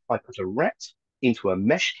month I put a rat into a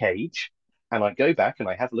mesh cage and I go back and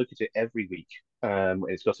I have a look at it every week.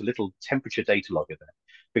 It's got a little temperature data logger there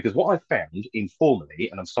because what I've found informally,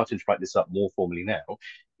 and I'm starting to write this up more formally now,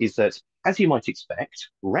 is that as you might expect,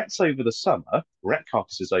 rat carcasses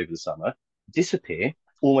over the summer disappear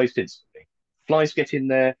almost instantly. Flies get in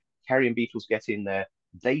there, carrion beetles get in there,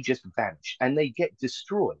 they just vanish and they get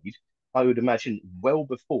destroyed, I would imagine, well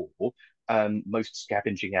before most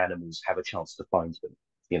scavenging animals have a chance to find them.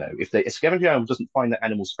 If a scavenging animal doesn't find that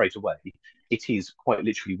animal straight away, it is quite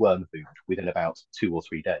literally worm food within about 2 or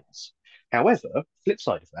 3 days. However, flip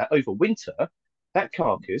side of that, over winter, that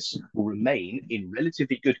carcass will remain in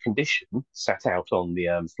relatively good condition, sat out on the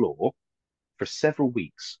floor for several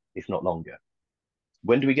weeks, if not longer.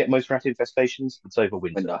 When do we get most rat infestations? It's over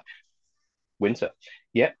winter. Winter.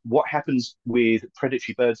 Yeah. What happens with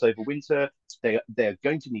predatory birds over winter? They're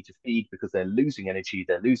going to need to feed because they're losing energy,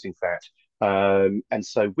 they're losing fat. And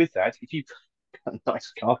so with that, if you've got a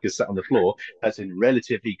nice carcass sat on the floor that's in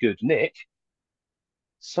relatively good nick,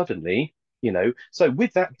 suddenly, so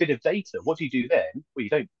with that bit of data, what do you do then? Well, you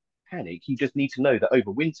don't panic. You just need to know that over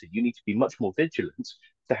winter, you need to be much more vigilant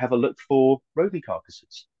to have a look for rodent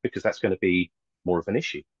carcasses because that's going to be more of an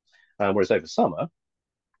issue. Whereas over summer,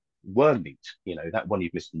 worm meat, that one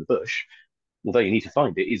you've missed in the bush, although you need to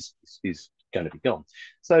find it, is going to be gone.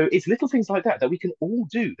 So it's little things like that that we can all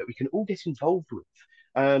do, that we can all get involved with.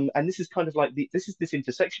 And this is kind of like this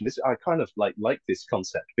intersection. I kind of like this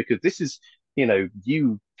concept because this is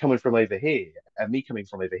you coming from over here and me coming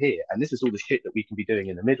from over here, and this is all the shit that we can be doing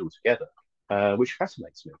in the middle together, which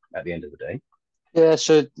fascinates me at the end of the day. Yeah,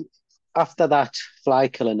 so after that fly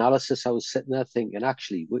kill analysis, I was sitting there thinking,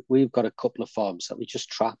 actually, we've got a couple of farms that we just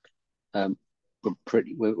trap. We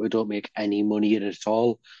don't make any money in it at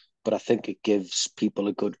all, but I think it gives people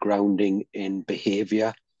a good grounding in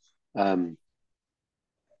behaviour.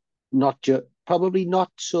 Probably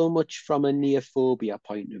not so much from a neophobia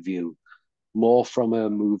point of view, more from a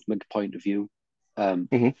movement point of view.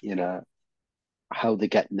 Mm-hmm. How they're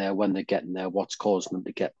getting there, when they're getting there, what's causing them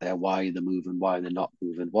to get there, why they're moving, why they're not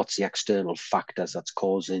moving, what's the external factors that's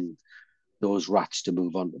causing those rats to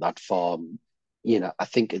move on to that farm. I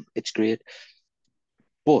think it's great.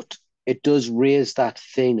 But it does raise that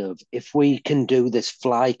thing of if we can do this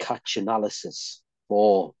fly catch analysis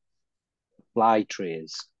for fly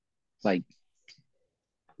trays, like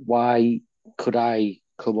why could I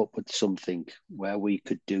come up with something where we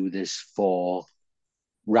could do this for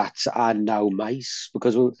rats and now mice?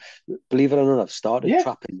 Because believe it or not, I've started Yeah.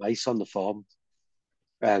 trapping mice on the farm.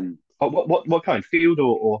 What kind? Field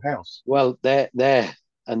or house? Well, they're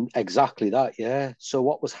and exactly that, yeah. So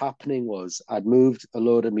what was happening was I'd moved a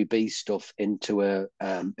load of my bee stuff into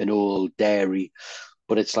an old dairy,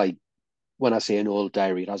 but it's like when I say an old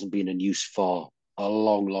dairy, it hasn't been in use for a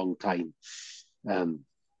long, long time.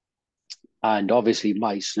 And obviously,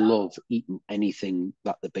 mice love eating anything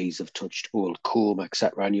that the bees have touched, old comb,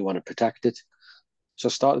 etc., and you want to protect it. So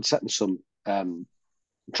I started setting some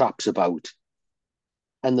traps about,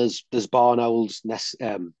 and there's barn owls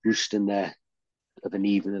roosting there of an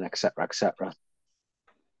evening, etc., etc.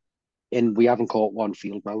 And we haven't caught one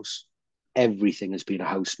field mouse. Everything has been a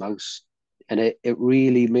house mouse, and it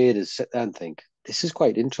really made us sit there and think this is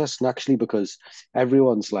quite interesting actually, because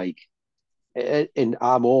everyone's like, and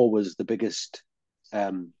I'm always the biggest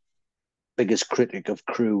critic of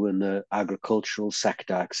CRRU and the agricultural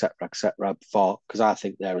sector, etc., for because I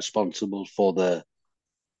think they're responsible for the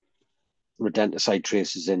rodenticide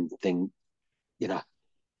traces in thing, you know.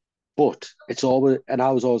 But it's always, and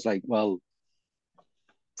I was always like, well,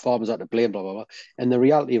 farmers are to blame, blah blah blah. And the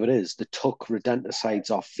reality of it is, they took rodenticides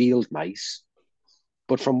off field mice.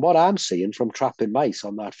 But from what I'm seeing from trapping mice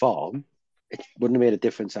on that farm, it wouldn't have made a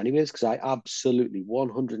difference anyways, because I absolutely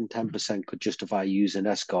 110% could justify using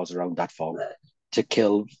escars around that farm to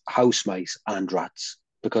kill house mice and rats,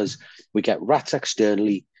 because we get rats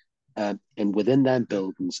externally, and within them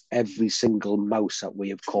buildings, every single mouse that we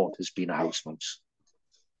have caught has been a house mouse.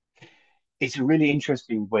 It's a really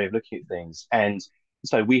interesting way of looking at things. And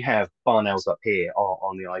so we have barn owls up here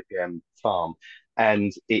on the IPM farm,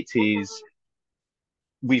 and it is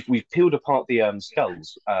we've peeled apart the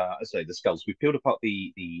skulls. Sorry, the skulls. We've peeled apart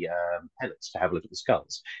the pellets to have a look at the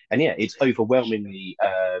skulls, and yeah, it's overwhelmingly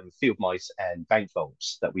field mice and bank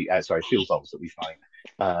voles that we sorry field voles that we find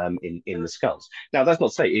in the skulls. Now that's not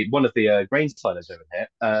to say one of the grain silos over here.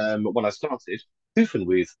 When I started, often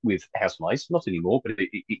with house mice, not anymore, but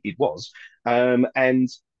it was, and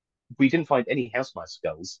we didn't find any house mice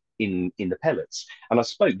skulls in the pellets. And I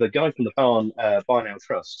spoke, the guy from the Barn Owl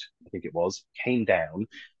Trust, I think it was, came down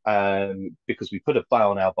because we put a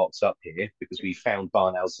barn owl box up here because we found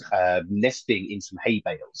barn owls nesting in some hay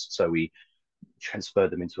bales. So we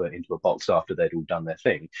transferred them into a box after they'd all done their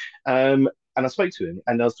thing. And I spoke to him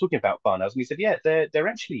and I was talking about barn owls, and he said, yeah, they're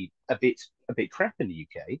actually a bit crap in the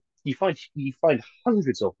UK. You find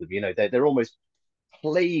hundreds of them. You know, they're almost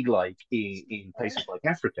plague-like in places like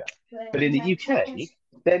Africa. But in the UK,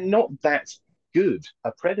 they're not that good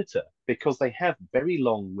a predator because they have very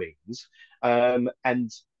long wings,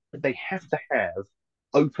 and they have to have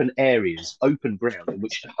open areas, open ground in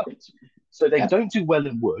which to hunt. So they Yeah, don't do well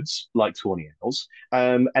in woods like tawny owls.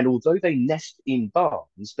 And although they nest in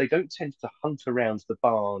barns, they don't tend to hunt around the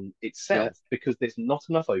barn yeah, itself because there's not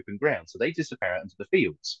enough open ground. So they disappear out into the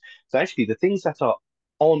fields. So actually, the things that are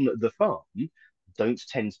on the farm don't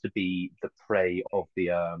tend to be the prey of the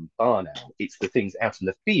barn owl. It's the things out in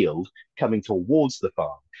the field coming towards the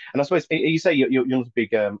farm. And I suppose you say you're not a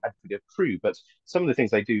big advocate of CRRU, but some of the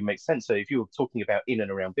things they do make sense. So if you're talking about in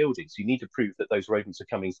and around buildings, you need to prove that those rodents are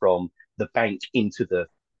coming from the bank into the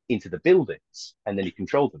buildings, and then you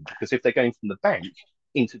control them. Because if they're going from the bank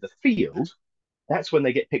into the field, that's when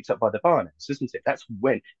they get picked up by the barn owls, isn't it? That's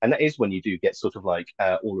when, and that is when you do get sort of like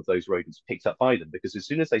all of those rodents picked up by them, because as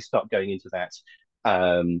soon as they start going into that,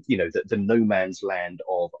 the no man's land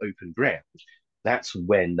of open ground, that's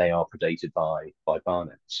when they are predated by barn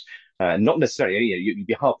owls. Not necessarily, you'd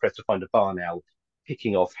be hard pressed to find a barn owl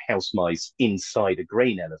picking off house mice inside a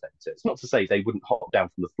grain elevator. It's not to say they wouldn't hop down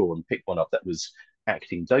from the floor and pick one up that was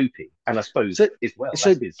acting dopey. And I suppose so as well,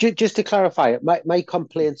 so that is just to clarify it, my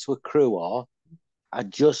complaints with CRRU are, I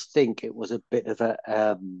just think it was a bit of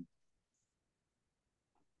a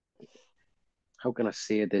how can I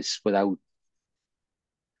say this without,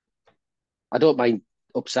 I don't mind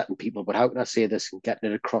upsetting people, but how can I say this and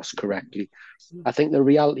getting it across correctly? I think the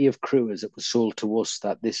reality of CRRU is it was sold to us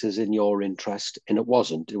that this is in your interest, and it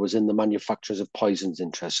wasn't. It was in the manufacturers of poison's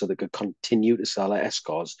interest, so they could continue to sell our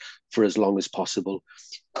escars for as long as possible.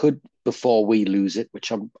 Could, before we lose it,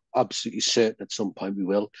 which I'm absolutely certain at some point we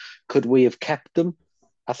will, could we have kept them?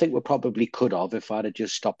 I think we probably could have if I'd have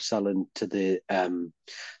just stopped selling to the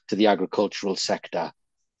agricultural sector.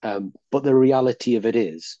 But the reality of it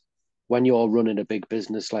is, when you're running a big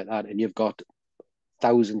business like that and you've got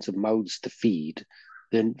thousands of mouths to feed,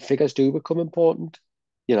 then figures do become important.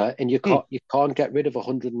 You know, and mm, you can't get rid of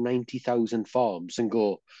 190,000 farms and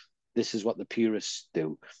go, this is what the purists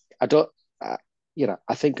do. I don't,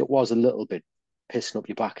 I think it was a little bit pissing up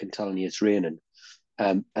your back and telling you it's raining.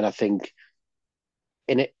 And I think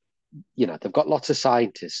in it, they've got lots of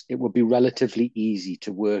scientists. It would be relatively easy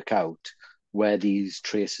to work out where these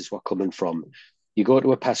traces were coming from. You go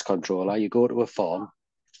to a pest controller, you go to a farm,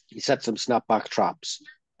 you set some snapback traps,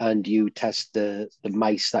 and you test the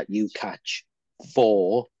mice that you catch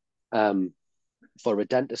for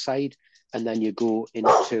rodenticide, and then you go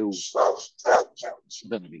into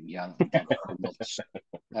yeah, nuts.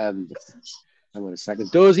 Hang on a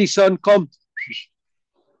second, Dozy son, come.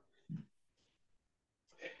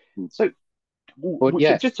 so But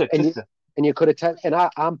yeah, just to and just to and you could have, and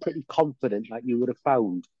I'm pretty confident that you would have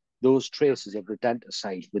found those traces of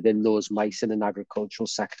rodenticide within those mice in an agricultural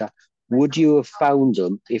sector. Would you have found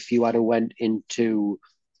them if you had went into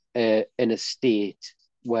an estate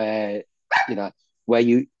where, you know, where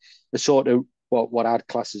you, the sort of what I'd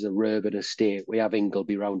class as a urban estate? We have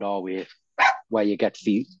Ingleby round our way, where you get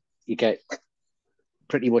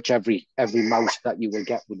pretty much every mouse that you will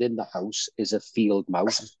get within the house is a field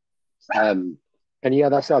mouse. And yeah,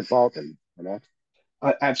 that's not barking, you know.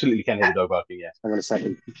 I absolutely can hear the dog barking. Yeah. Hang on a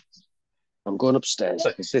second. I'm going upstairs.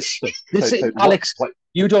 So, This is, so Alex, what?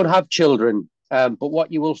 you don't have children, but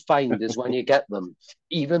what you will find is when you get them,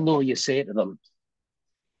 even though you say to them,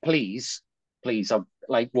 please, please, I'm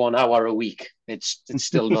like 1 hour a week, it's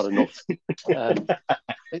still not enough. Um,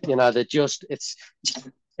 you know, they're just it's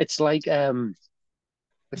like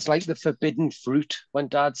it's like the forbidden fruit when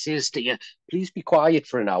dad says to you, please be quiet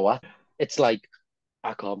for an hour. It's like,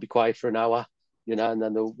 I can't be quiet for an hour, you know, and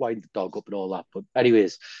then they'll wind the dog up and all that. But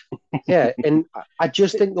anyways, yeah, and I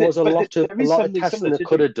just think there was a But lot of there is something testing similar that to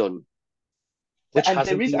could do, have done, which and there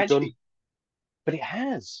hasn't is been done. actually, but it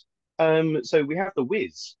has. So we have the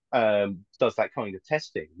Wiz does that kind of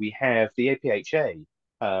testing. We have the APHA,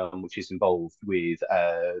 which is involved with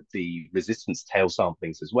the resistance tail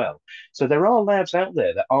samplings as well. So there are labs out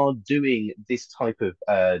there that are doing this type of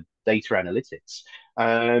data analytics.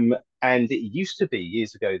 And it used to be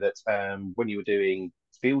years ago that when you were doing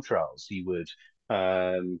field trials, you would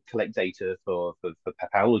collect data for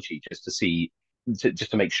pathology just to see just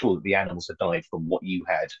to make sure that the animals had died from what you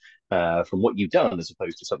had from what you've done as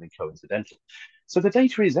opposed to something coincidental. So the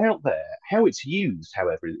data is out there. How it's used,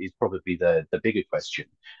 however, is probably the bigger question.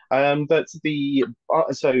 But the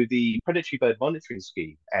predatory bird monitoring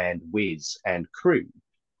scheme and Wiz and CRRU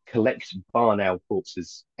collect barn owl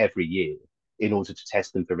corpses every year in order to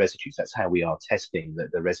test them for residues. That's how we are testing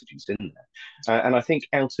the residues in there. And I think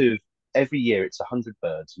out of every year it's 100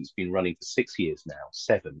 birds, and it's been running for 6 years now,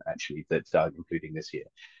 seven actually, that including this year.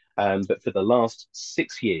 But for the last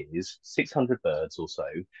 6 years, 600 birds or so,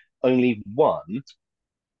 only one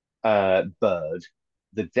bird,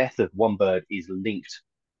 the death of one bird is linked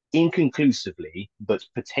inconclusively, but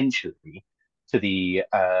potentially to the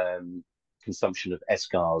consumption of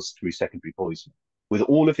escars through secondary poisoning. With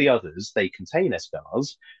all of the others, they contain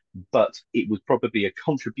escars, but it was probably a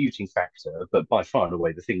contributing factor. But by far and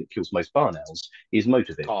away, the thing that kills most barn owls is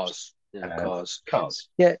motor vehicles. Cars, yeah, cars, cars.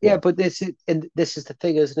 yeah, yeah. Yeah. But this is the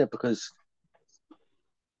thing, isn't it? Because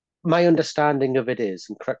my understanding of it is,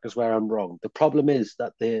 and correct us where I'm wrong, the problem is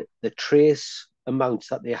that the trace amounts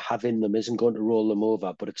that they have in them isn't going to roll them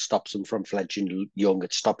over, but it stops them from fledging young.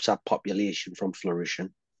 It stops that population from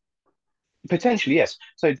flourishing. Potentially, yes.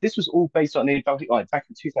 So this was all based on like back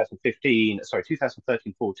in 2015, sorry,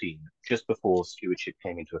 2013, 14, just before stewardship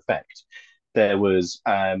came into effect. There was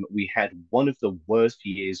we had one of the worst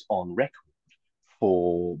years on record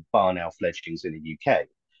for barn owl fledglings in the UK.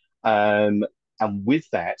 And with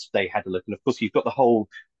that, they had a look. And of course, you've got the whole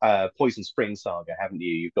Poison Spring saga, haven't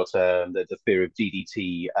you? You've got the fear of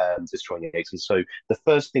DDT destroying the eggs. And so the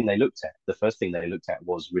first thing they looked at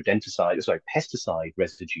was pesticide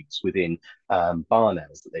residues within barn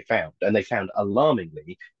owls that they found. And they found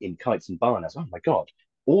alarmingly in kites and barn owls, oh my God,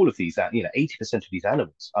 all of these, 80% of these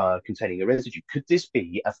animals are containing a residue. Could this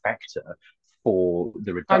be a factor for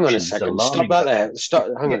the reduction? Hang on a second. Stop that there. Stop.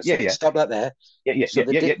 Hang on a second. Stop that there.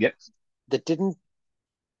 They didn't.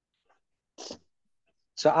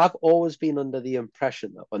 So I've always been under the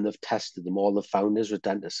impression that when they've tested them, all they've found is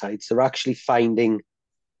rodenticides. They're actually finding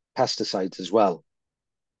pesticides as well.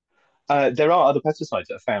 There are other pesticides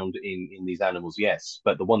that are found in these animals, yes,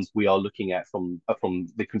 but the ones we are looking at from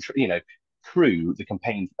the CRRU, the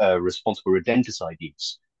campaign responsible rodenticide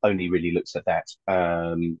use, only really looks at that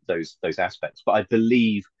those aspects. But I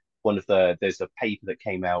believe there's a paper that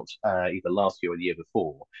came out either last year or the year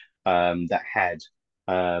before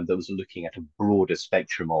that was looking at a broader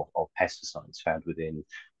spectrum of pesticides found within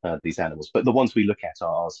these animals. But the ones we look at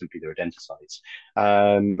are simply the rodenticides.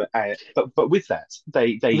 But with that,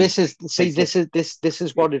 this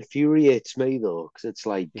is what infuriates me though, because it's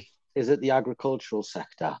like, is it the agricultural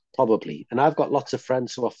sector? Probably. And I've got lots of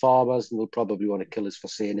friends who are farmers and will probably want to kill us for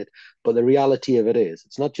saying it. But the reality of it is,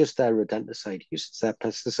 it's not just their rodenticide use, it's their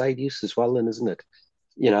pesticide use as well, then, isn't it?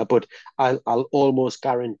 But I'll almost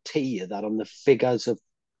guarantee you that on the figures of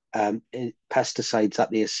pesticides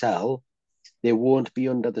that they sell, they won't be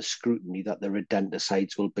under the scrutiny that the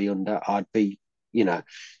rodenticides will be under.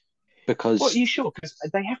 Because... Well, are you sure? Because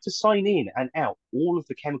they have to sign in and out all of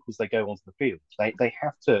the chemicals they go onto the field. They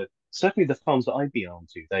have to, certainly the farms that I've been on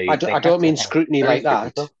to, I don't mean scrutiny like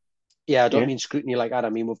that. Yeah, I don't Yeah. mean scrutiny like that. I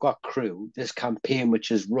mean, we've got CRRU, this campaign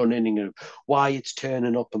which is running and why it's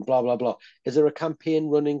turning up and blah, blah, blah. Is there a campaign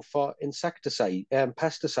running for insecticide,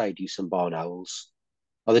 pesticide use in barn owls?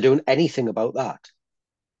 Are they doing anything about that?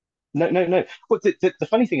 No, no, no. Well, the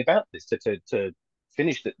funny thing about this, to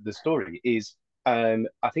finish the story, is I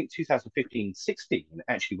think 2015-16,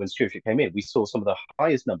 actually, when stewardship came in, we saw some of the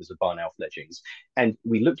highest numbers of barn owl fledglings. And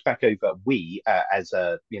we looked back over, we, as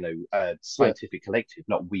a, a Yeah. scientific collective,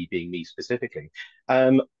 not we being me specifically,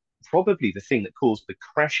 um, probably the thing that caused the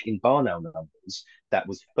crash in barn owl numbers that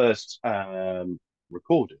was first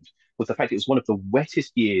recorded was the fact it was one of the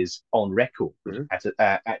wettest years on record Mhm.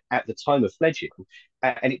 at the time of fledging,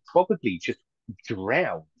 and it probably just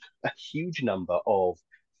drowned a huge number of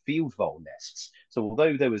field vole nests. So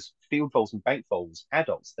although there was field voles and bank voles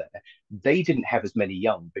adults there, they didn't have as many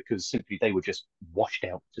young because simply they were just washed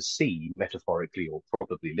out to sea, metaphorically or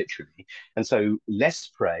probably literally. And so less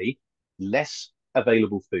prey, less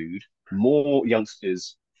available food, more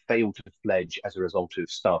youngsters failed to fledge as a result of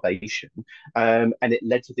starvation. And it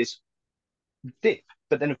led to this dip.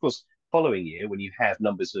 But then, of course, following year, when you have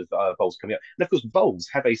numbers of voles coming up, and of course, voles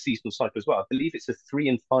have a seasonal cycle as well. I believe it's a 3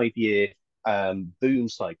 and 5 year boom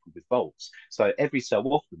cycle with voles. So every so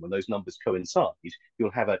often, when those numbers coincide,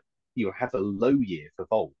 you'll have a you'll have a low year for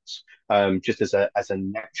voles, just as a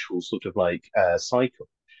natural sort of like cycle.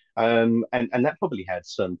 And that probably had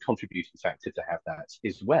some contributing factor to have that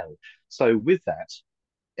as well. So with that,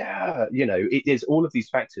 yeah, it is all of these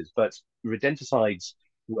factors, but rodenticides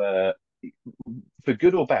were, for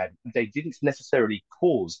good or bad, they didn't necessarily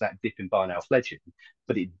cause that dip in barn owl fledging,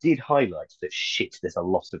 but it did highlight that shit, there's a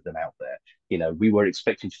lot of them out there. We were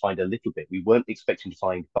expecting to find a little bit. We weren't expecting to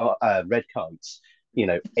find red kites,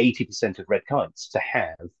 80% of red kites to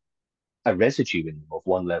have a residue in them of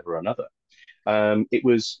one level or another. It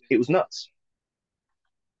was nuts.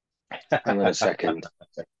 Hang on a second.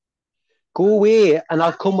 Go away and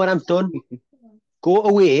I'll come when I'm done. Go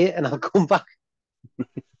away and I'll come back.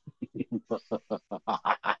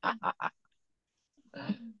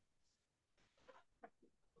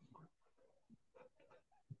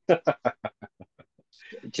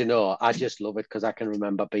 Do you know, I just love it because I can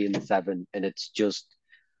remember being 7 and it's just,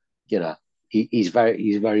 you know, he's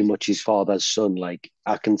very much his father's son. Like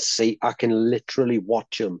I can literally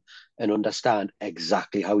watch him and understand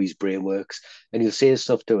exactly how his brain works. And he'll say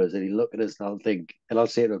stuff to us and he'll look at us and I'll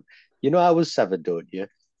say to him, I was 7, don't you?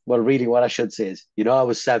 Well, really, what I should say is, I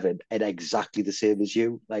was 7 and exactly the same as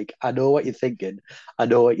you. Like, I know what you're thinking. I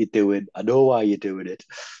know what you're doing. I know why you're doing it.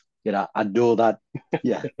 I know that.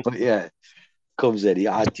 Yeah. But yeah, comes in.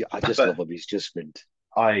 I just But love him. He's just mint.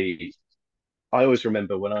 I I always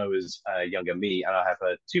remember when I was younger, me and I have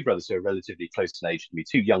two brothers who are relatively close in age to me,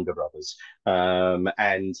 two younger brothers.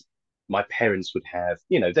 And my parents would have,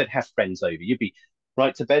 they'd have friends over. You'd be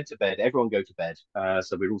right to bed, everyone go to bed.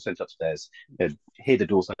 So we're all sent upstairs. Hear the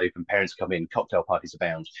doors open, parents come in, cocktail parties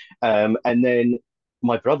abound. And then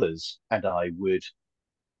my brothers and I would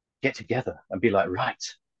get together and be like, right,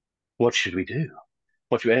 what should we do?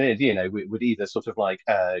 What you we would either sort of like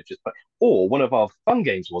just or one of our fun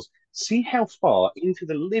games was see how far into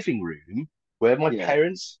the living room where my Yeah.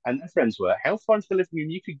 parents and their friends were, how far into the living room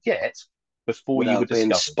you could get before you were Without being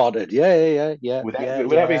discovered spotted. Yeah, yeah, yeah, without yeah,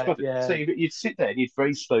 without being yeah, spotted. So yeah, you'd sit there and you'd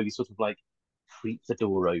very slowly sort of like creep the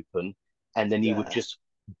door open, and then you would yeah. just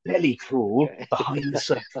belly crawl Yeah. behind the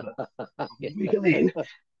sofa, Yeah. wiggle in,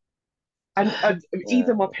 and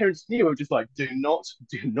either my Uh, parents knew or just like do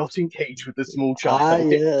not engage with the small child,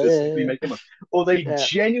 just simply yeah, make them up, or they yeah,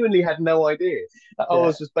 genuinely had no idea. I yeah.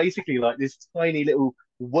 was just basically like this tiny little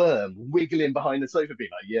worm wiggling behind the sofa, being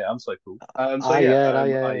like, "Yeah, I'm so cool." So yeah,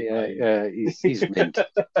 Yeah, yeah, yeah. He's mint.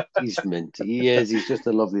 He's mint. He is. He's just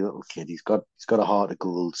a lovely little kid. He's got a heart of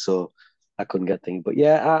gold. So I couldn't get things. But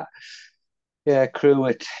yeah, yeah, crew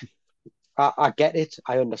it. I get it.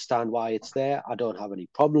 I understand why it's there. I don't have any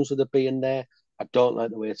problems with it being there. I don't like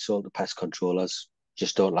the way it's sold to pest controllers.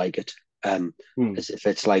 Just don't like it. hmm. As if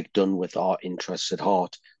it's like done with our interests at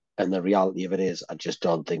heart. And the reality of it is, I just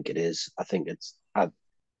don't think it is. I think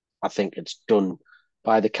it's done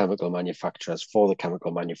by the chemical manufacturers for the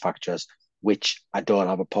chemical manufacturers, which I don't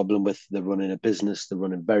have a problem with. They're running a business. They're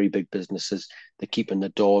running very big businesses. They're keeping the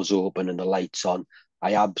doors open and the lights on.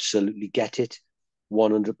 I absolutely get it.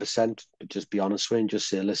 100%, but just be honest with you and just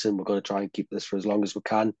say, listen, we're going to try and keep this for as long as we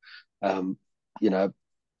can. Um, you know,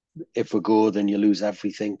 if we go, then you lose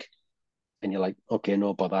everything. And you're like, okay,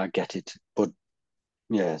 no bother, I get it. But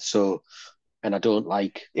yeah, so, and Yeah,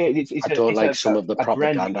 it's I a don't it's like some of the a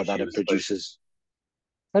branding propaganda that issue it as opposed to produces.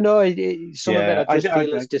 I know some of it I Yeah, just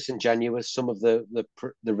feel I is disingenuous. Some of the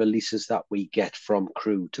releases that we get from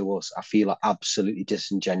CRRU to us, I feel are absolutely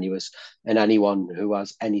disingenuous, and anyone who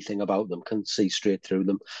has anything about them can see straight through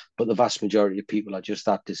them. But the vast majority of people are just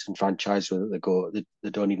that disenfranchised with it. They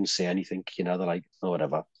don't even say anything. They're like, oh,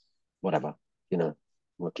 whatever, whatever. You know,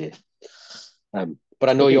 okay. But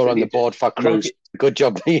I know okay. you're So on the board for the CRRU. market. Good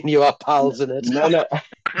job being you are pals in it. No, no,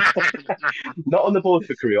 not on the board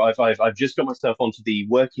for crew. I've just got myself onto the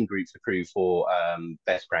working group for crew for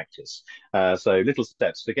best practice. So little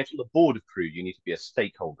steps to get on the board of crew. You need to be a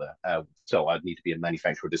stakeholder. So I'd need to be a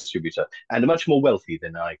manufacturer or distributor, and much more wealthy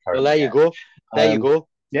than I Well, currently there you am. go. There you go.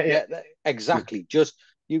 Yeah, yeah. Yeah, exactly.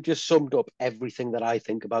 You've just summed up everything that I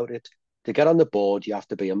think about it. To get on the board, you have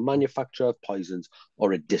to be a manufacturer of poisons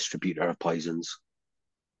or a distributor of poisons.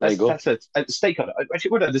 There you go. That's a stakeholder. Actually,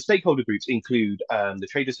 well, no, the stakeholder groups include the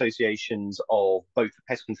trade associations of both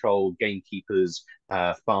pest control, gamekeepers,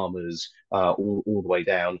 farmers, all the way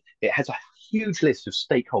down. It has a huge list of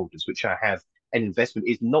stakeholders which have an investment.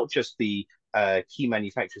 It's not just the key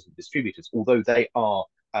manufacturers and distributors, although they are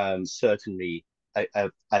certainly a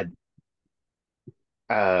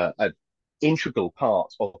integral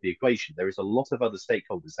part of the equation. There is a lot of other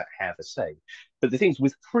stakeholders that have a say. But the things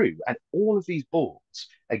with crew and all of these boards,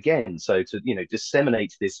 again, so to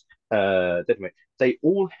disseminate this, they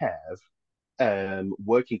all have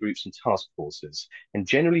working groups and task forces. And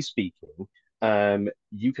generally speaking,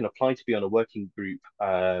 you can apply to be on a working group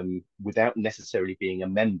without necessarily being a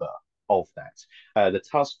member of that. The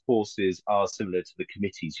task forces are similar to the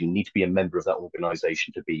committees. You need to be a member of that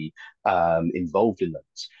organization to be involved in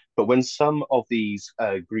those. But when some of these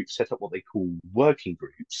groups set up what they call working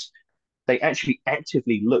groups, they actually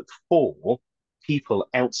actively look for people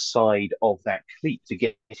outside of that clique to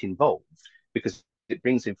get involved because it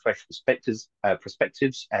brings in fresh perspectives.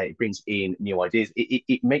 It brings in new ideas.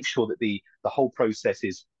 It makes sure that the whole process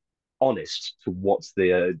is honest to what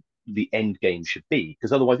the end game should be,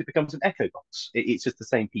 because otherwise it becomes an echo box. It's just the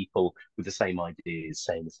same people with the same ideas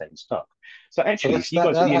saying the same stuff. So Well, actually, if that's you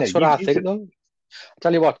guys, that's what I you think, could, though.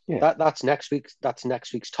 Tell you what, yeah. that's next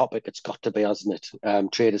week's topic. It's got to be, hasn't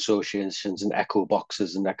it? Trade associations and echo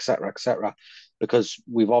boxes and etc. etc. Because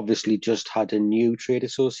we've obviously just had a new trade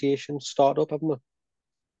association start up, haven't we?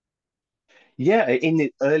 Yeah, in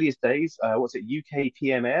the earliest days, what's it, UK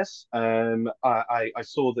PMS? I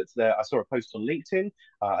saw that I saw a post on LinkedIn.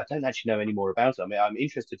 I don't actually know any more about it. I mean, I'm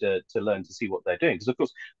interested to learn to see what they're doing because, of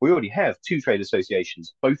course, we already have two trade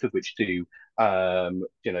associations, both of which do,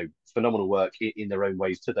 phenomenal work in their own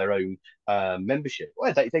ways to their own membership.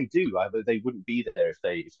 Well, they do. But they wouldn't be there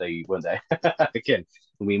if they weren't there. Again,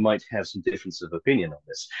 we might have some differences of opinion on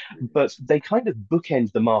this, but they kind of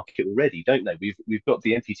bookend the market already, don't they? We've got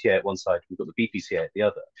the MPTA at one side, we've got the BPCA at the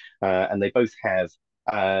other, and they both have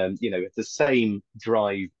the same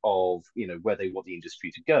drive of where they want the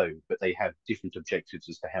industry to go, but they have different objectives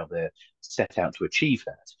as to how they're set out to achieve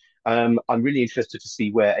that. I'm really interested to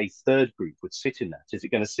see where a third group would sit in that. Is it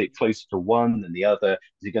going to sit closer to one than the other?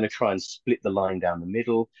 Is it going to try and split the line down the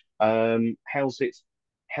middle? How's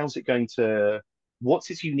it going to?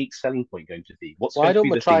 What's its unique selling point going to be? What's Why going to don't be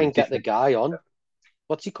we the try thing and that get the differentiates guy on?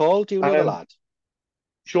 What's he called? Do you know the Um, lad?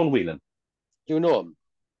 Sean Whelan. Do you know him?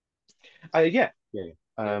 Yeah, yeah. Yeah.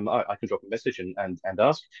 I can drop a message and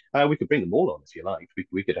ask. We could bring them all on if you like.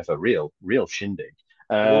 We could have a real shindig.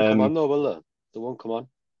 They won't come Um, on though, will they? They won't come on.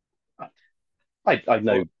 I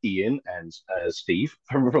know But Ian and Steve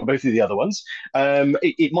from both of the other ones.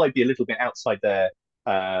 It might be a little bit outside their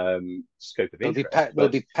scope of interest, they'll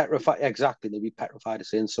but be petrified. Exactly, they'll be petrified of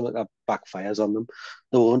saying something that backfires on them.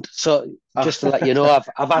 They won't. So uh, just to let you know,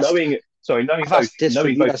 I've asked knowing sorry, I've asked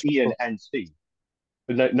knowing both distributors Ian before. and Steve,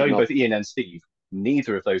 They're knowing not. both Ian and Steve,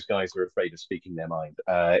 neither of those guys are afraid of speaking their mind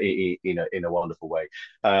in a wonderful way.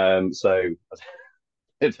 So I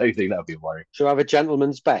don't think that would be a worry. Should we have a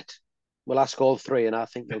gentleman's bet? We'll ask all three, and I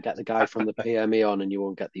think you'll get the guy from the PME on, and you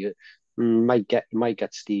won't get the. Might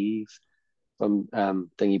get Steve from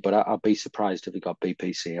thingy, but I'll be surprised if he got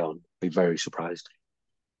BPC on. Be very surprised.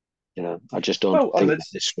 I just don't Well, think that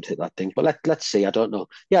let's this would hit that thing. But let's see. I don't know.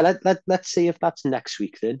 Yeah, let's see if that's next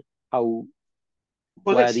week then. How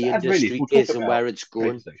well where let's the add really. industry We'll talk is and about where it's trade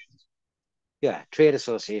going. associations. Yeah, trade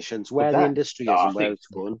associations, Well, where the that industry is I and where think it's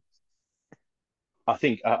going. I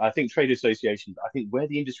think trade associations. I think where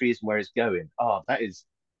the industry is and where it's going. That is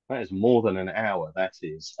more than an hour. That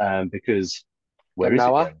is because Get where an is it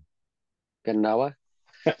hour. going? Get an hour.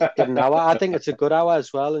 Get an hour. I think it's a good hour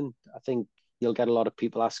as well, and I think you'll get a lot of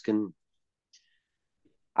people asking.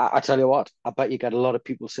 I tell you what, I bet you get a lot of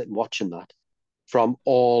people sitting watching that from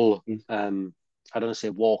all I don't want to say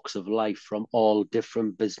walks of life, from all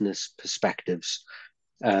different business perspectives.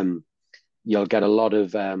 Um, you'll get a lot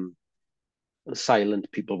of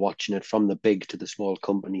silent people watching it, from the big to the small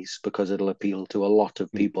companies, because it'll appeal to a lot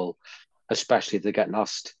of Mm. people, especially if they're getting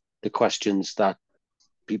asked the questions that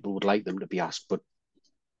people would like them to be asked, but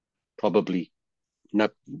probably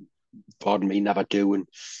not, pardon me, never do. And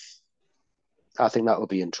I think that will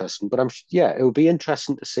be interesting. But yeah, it will be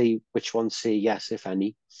interesting to see which ones say yes, if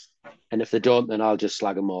any. And if they don't, then I'll just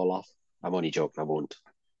slag them all off. I'm only joking. I won't.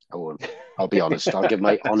 I won't. I'll be honest. I'll give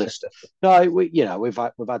my honest. No, we've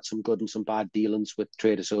had some good and some bad dealings with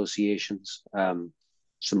trade associations.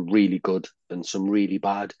 Some really good and some really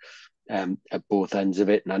bad, at both ends of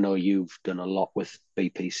it. And I know you've done a lot with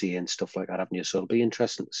BPC and stuff like that, haven't you? So it'll be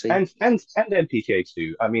interesting to see. And MPTA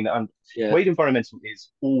too. I mean, Yeah. Wade Environmental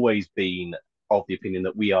has always been of the opinion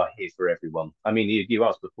that we are here for everyone. I mean, you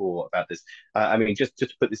asked before about this. I mean, just to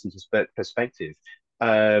put this into perspective,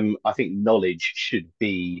 I think knowledge should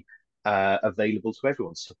be available to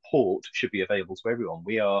everyone. Support should be available to everyone.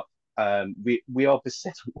 We are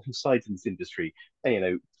beset on all sides in this industry.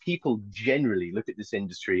 And, people generally look at this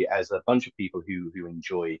industry as a bunch of people who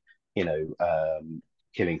enjoy, you know,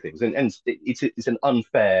 killing things, and it's an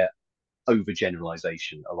unfair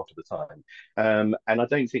overgeneralization a lot of the time. And I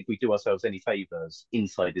don't think we do ourselves any favors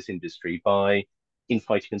inside this industry by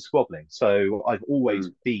infighting and squabbling. So I've always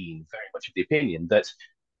Mm, been very much of the opinion that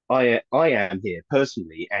I am here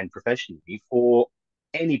personally and professionally for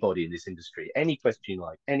anybody in this industry, any question you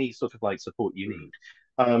like, any sort of like support you mm, need.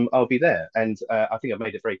 I'll be there. And I think I've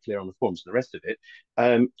made it very clear on the forums and the rest of it.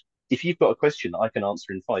 If you've got a question that I can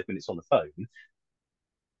answer in 5 minutes on the phone,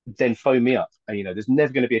 then phone me up. And, there's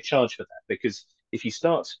never going to be a charge for that, because if you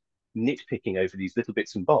start nitpicking over these little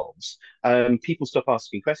bits and bobs, people stop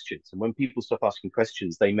asking questions. And when people stop asking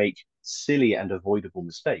questions, they make silly and avoidable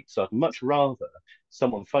mistakes. So I'd much rather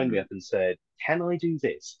someone phone me mm. up and said, "Can I do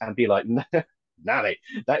this?" And be like, "No, no, mate,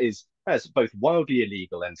 that's both wildly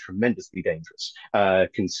illegal and tremendously dangerous.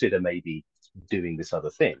 Consider maybe doing this other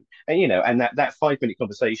thing." And that 5 minute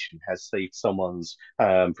conversation has saved someone's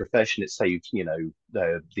profession. It's saved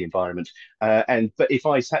the environment. But if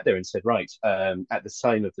I sat there and said, right, at the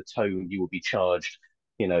same of the tone, you will be charged,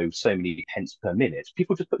 so many pence per minute,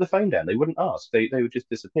 people just put the phone down. They wouldn't ask. They would just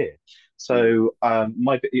disappear. Mm. So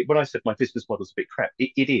my when I said my business model is a bit crap,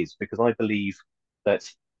 it is, because I believe that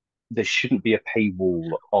there shouldn't be a paywall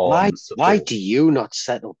Why on why support. do you not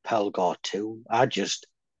set up Pelgar too? I just,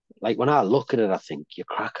 like, when I look at it, I think you're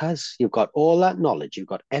crackers. You've got all that knowledge, you've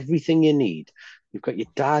got everything you need. You've got your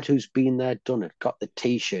dad who's been there, done it, got the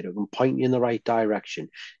t-shirt, who can point you in the right direction.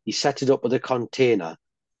 You set it up with a container.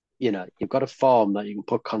 You've got a farm that you can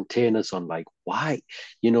put containers on. Like, why?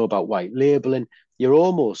 You know about white labeling. You're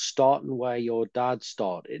almost starting where your dad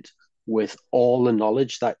started, with all the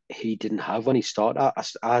knowledge that he didn't have when he started.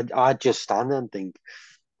 I just stand there and think,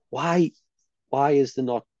 why why is there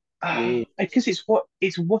not way? Because it's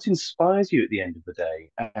what inspires you at the end of the day.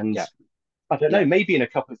 And Yeah, I don't know, yeah. maybe in a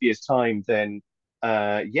couple of years' time, then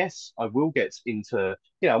yes, I will get into,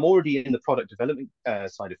 I'm already in the product development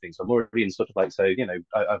side of things. I'm already in sort of like, so,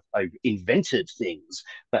 I've invented things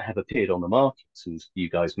that have appeared on the market and you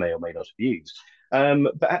guys may or may not have used.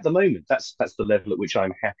 But at the moment, that's the level at which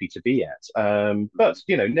I'm happy to be at. But,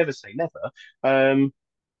 never say never. Um,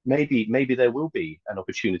 maybe there will be an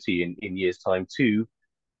opportunity in years' time to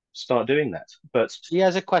start doing that. But So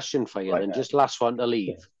here's a question for you right then, now, just last one to yeah.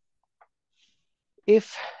 leave.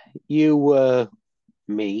 If you were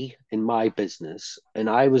me in my business and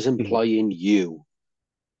I was Mhm, employing you,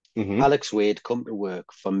 mhm, Alex Wade, come to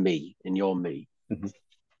work for me, and you're me, mhm.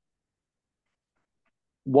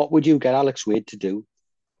 what would you get Alex Wade to do?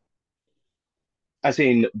 As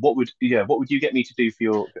in, what would you get me to do for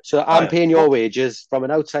your? So Oh, I'm yeah. paying your Well, wages from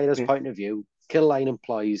an outsider's mm, point of view. Killline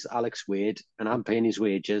employs Alex Wade and I'm paying his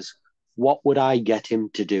wages. What would I get him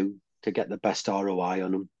to do to get the best ROI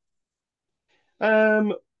on him?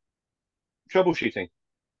 um, troubleshooting.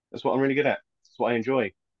 That's what I'm really good at. That's what I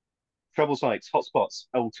enjoy. Trouble sites, hotspots,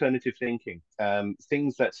 alternative thinking,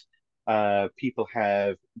 things that people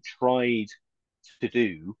have tried to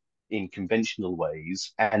do in conventional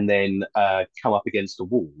ways and then come up against a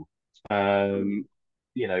wall. Mm. Um,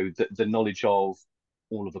 the knowledge of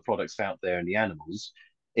all of the products out there and the animals,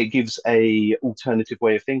 it gives a alternative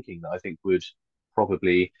way of thinking that I think would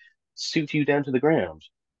probably suit you down to the ground.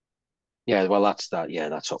 Yeah, well, that's that. Yeah,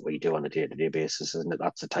 that's what we do on a day-to-day basis, isn't it?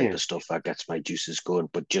 That's the type Yeah. of stuff that gets my juices going,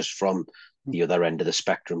 but just from the other end of the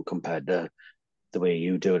spectrum compared to the way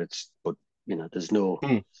you do it. But there's no,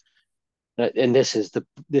 Mm. and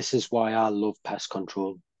this is why I love pest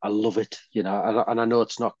control. I love it, and I know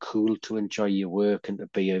it's not cool to enjoy your work and to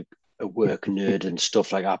be a work nerd and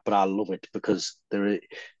stuff like that, but I love it because there are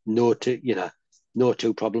no two, no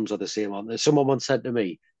two problems are the same. Someone once said to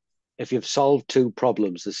me, if you've solved two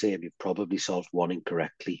problems the same, you've probably solved one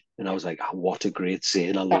incorrectly. And I was like, oh, what a great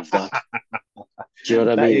saying. I love that. Do you know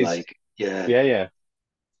what I That mean? is, Like, yeah, yeah, yeah.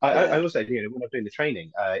 I yeah. also, when I'm doing the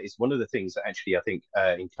training, it's one of the things that actually I think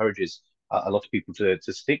encourages a lot of people to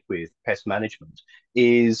stick with pest management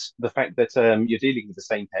is the fact that you're dealing with the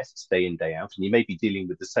same pests day in, day out, and you may be dealing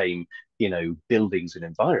with the same, buildings and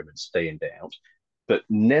environments day in, day out, but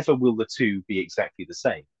never will the two be exactly the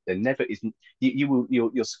same. There never isn't. You will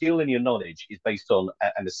your skill and your knowledge is based on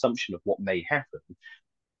an assumption of what may happen,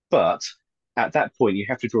 but at that point, you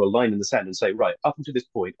have to draw a line in the sand and say, right, up until this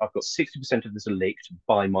point, I've got 60% of this licked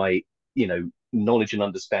by my, knowledge and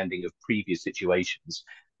understanding of previous situations.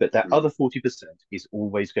 But that Mm, other 40% is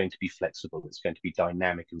always going to be flexible. It's going to be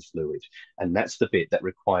dynamic and fluid. And that's the bit that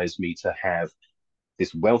requires me to have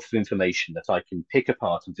this wealth of information that I can pick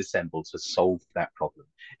apart and disassemble to solve that problem.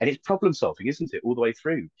 And it's problem solving, isn't it, all the way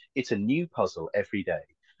through? It's a new puzzle every day.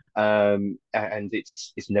 And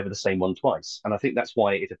it's never the same one twice. And I think that's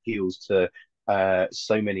why it appeals to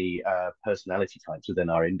so many personality types within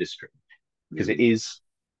our industry, because mm.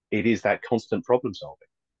 it is that constant problem solving.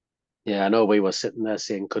 Yeah, I know we were sitting there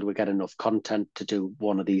saying, could we get enough content to do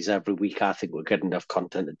one of these every week? I think we're getting enough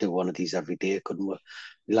content to do one of these every day, couldn't we?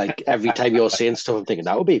 Like every time you're saying stuff, I'm thinking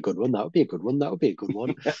that would be a good one, that would be a good one, that would be a good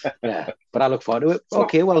one. Yeah, but I look forward to it. Well,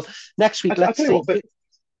 Okay, well, next week, I let's tell you see. what, but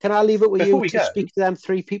Can I leave it with before you we to go, speak to them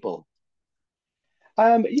three people?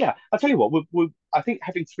 yeah, I'll tell you what, I think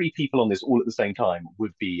having three people on this all at the same time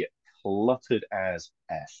would be cluttered as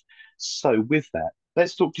F. So, with that,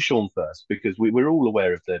 let's talk to Sean first, because we're all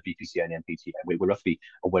aware of the BPCA and MPTA. We're roughly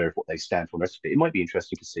aware of what they stand for and the rest of it. It might be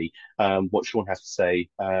interesting to see what Sean has to say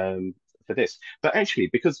for this. But actually,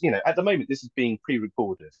 because, at the moment, this is being pre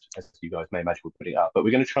recorded, as you guys may imagine, we're putting it up, but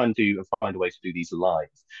we're going to try and find a way to do these live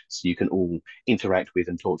so you can all interact with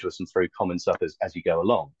and talk to us and throw comments up as you go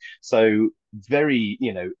along. So very,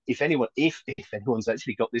 if anyone's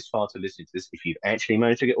actually got this far to listen to this, if you've actually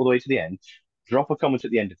managed to get all the way to the end, drop a comment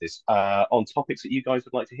at the end of this on topics that you guys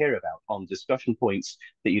would like to hear about, on discussion points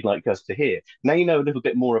that you'd like us to hear. Now you know a little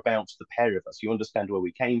bit more about the pair of us. You understand where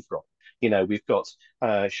we came from. We've got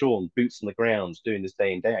Sean, boots on the ground, doing this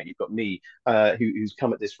day in, day out. You've got me, who's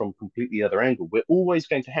come at this from completely other angle. We're always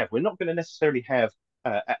going to have, we're not going to necessarily have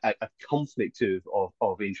a conflict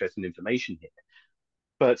of interest and information here.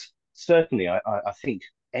 But certainly, I think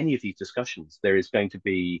any of these discussions, there is going to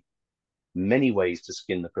be many ways to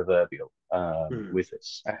skin the proverbial Hmm. with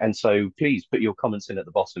this. And so please put your comments in at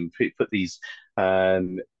the bottom, put these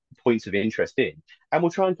um, points of interest in, and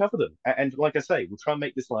we'll try and cover them. And like I say, we'll try and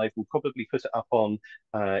make this live. We'll probably put it up on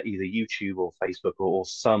either YouTube or Facebook or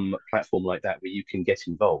some platform like that where you can get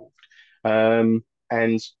involved. Um,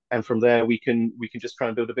 and and from there we can just try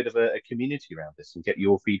and build a bit of a community around this and get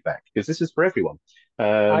your feedback, because this is for everyone,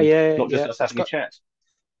 Yeah, not just yeah. us having a chat.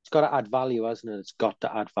 It's got to add value, hasn't it? It's got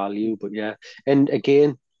to add value. But yeah, and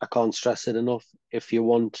again, I can't stress it enough. If you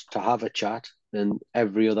want to have a chat, then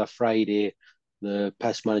every other Friday, the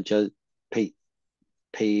Pest Manager P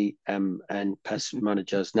PMN Pest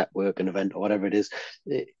Managers Network and event or whatever it is,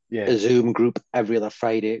 Yeah. a Zoom group every other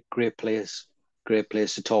Friday. Great place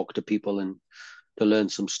to talk to people and to learn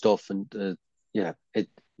some stuff. And yeah, it's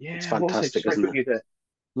Yeah, what was it? fantastic, Just very isn't it? quickly, that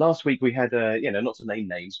last week we had, not to name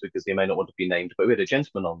names because they may not want to be named, but we had a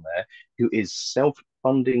gentleman on there who is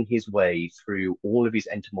self-funding his way through all of his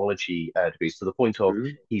entomology degrees, to the point of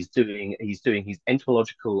Mm-hmm. he's doing his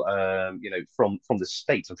entomological, from the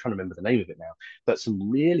States. I'm trying to remember the name of it now, but some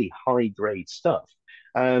really high grade stuff.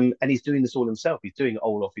 And he's doing this all himself. He's doing it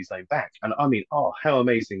all off his own back. And I mean, oh, how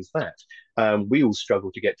amazing is that? We all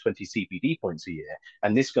struggle to get 20 CPD points a year,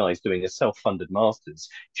 and this guy's doing a self-funded master's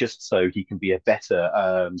just so he can be a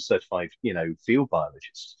better certified, field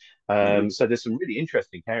biologist. Mm-hmm. So there's some really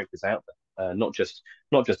interesting characters out there, not just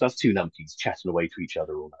us two numpties chatting away to each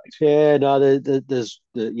other all night. Yeah, no,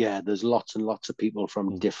 there's lots and lots of people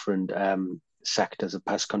from Mm. different sectors of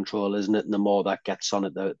pest control, isn't it? And the more that gets on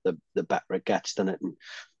it, the better it gets, than it, and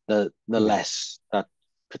the Yeah, less that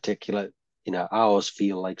particular, I always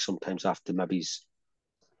feel like sometimes after maybe,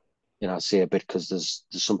 say a bit, because there's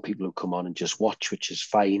some people who come on and just watch, which is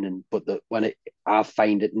fine, and but I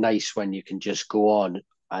find it nice when you can just go on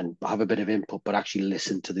and have a bit of input, but actually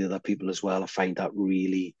listen to the other people as well. I find that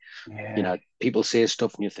really, yeah, people say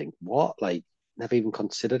stuff and you think, what? Like, never even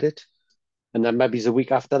considered it. And then maybe the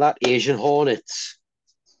week after that, Asian Hornets.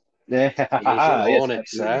 Asian yeah. Yes,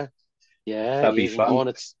 Hornets, absolutely. eh? Yeah, That'd be Asian fun.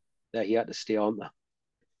 Hornets. They're here to stay on there.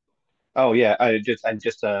 Oh yeah, I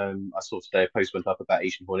saw today a post went up about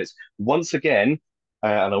Asian hornets once again,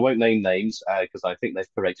 and I won't name names because I think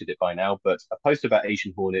they've corrected it by now. But a post about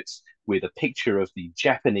Asian hornets with a picture of the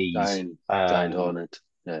Japanese Giant hornet.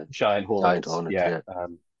 Yeah, giant giant hornets. hornet. Yeah, Yeah,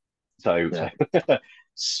 so yeah,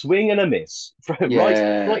 swing and a miss from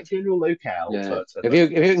yeah, right general locale, yeah. but If you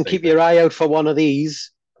can same keep your thing. eye out for one of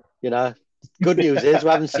these, you know, good news is we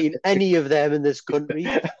haven't seen any of them in this country.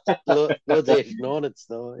 Loads of Asian hornets,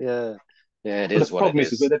 though. Yeah, yeah. It Well, is the what it problem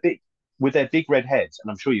is is. with their big red heads,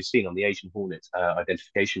 and I'm sure you've seen on the Asian Hornet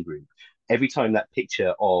identification group, every time that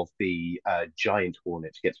picture of the giant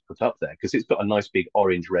hornet gets put up there, because it's got a nice big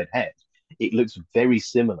orange red head, it looks very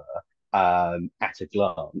similar at a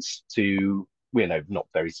glance to, not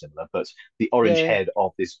very similar, but the orange Yeah, head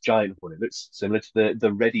of this giant hornet looks similar to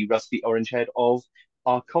the reddy rusty orange head of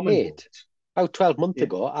our common mate. hornet. About 12 months Yeah.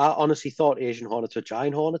 ago, I honestly thought Asian hornets were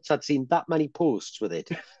giant hornets. I'd seen that many posts with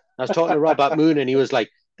it. I was talking to Robert Moon, and he was like,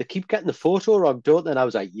 "They keep getting the photo wrong, don't they?" And I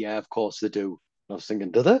was like, "Yeah, of course they do." And I was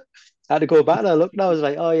thinking, "Do they?" I had to go back and I looked, and I was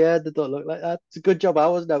like, "Oh yeah, they don't look like that." It's a good job I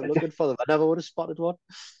wasn't out looking for them. I never would have spotted one.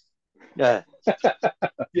 Yeah,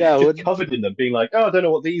 yeah, I Just would. covered in them, being like, oh, I don't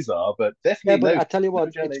know what these are, but Yeah, definitely but no, I tell you no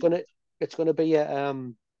what, giant Asian. it's gonna be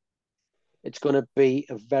it's gonna be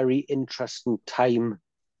a very interesting time,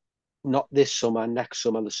 not this summer, next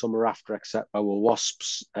summer, the summer after, except our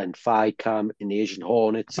wasps and FICAM and Asian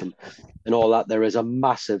hornets and all that. There is a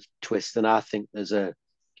massive twist, and I think there's a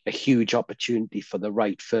huge opportunity for the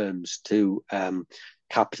right firms to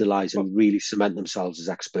capitalize Well, and really cement themselves as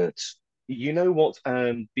experts. you know what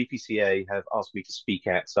BPCA have asked me to speak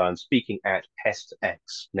at, so I'm speaking at Pest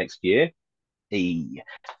X next year. Do you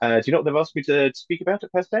know what they've asked me to speak about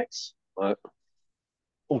at Pest X? Uh,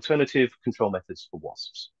 Alternative control methods for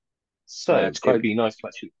wasps. yeah, So it's it would quite be nice to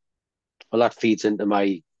actually. well. That feeds into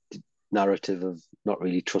my narrative of not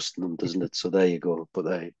really trusting them, doesn't it? So there you go.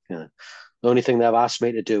 But yeah, the only thing they've asked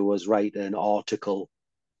me to do was write an article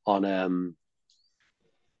on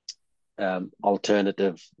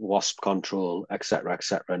alternative wasp control, etc.,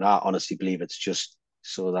 etc. And I honestly believe it's just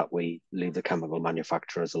so that we leave the chemical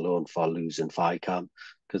manufacturers alone for losing FICAM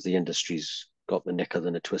because the industry's got the knicker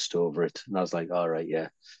than a twist over it. And I was like, all right, yeah.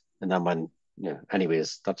 And then when, yeah,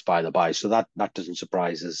 anyways, that's by the by. So that doesn't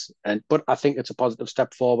surprise us. But I think it's a positive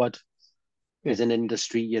step forward Yeah. as an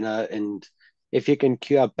industry, and if you can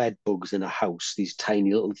cure bed bugs in a house, these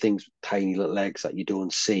tiny little things with tiny little legs that you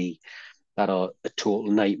don't see that are a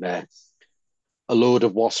total nightmare, a load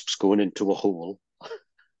of wasps going into a hole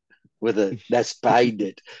with a nest behind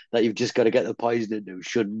it that you've just got to get the poison into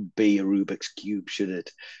shouldn't be a Rubik's cube, should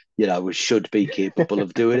it? We should be capable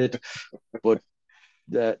of doing it. But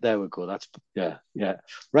there we go. That's yeah, yeah.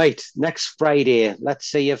 Right. Next Friday, let's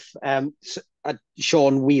see if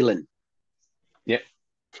Sean Whelan. Yeah.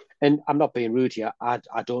 And I'm not being rude here. I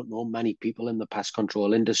don't know many people in the pest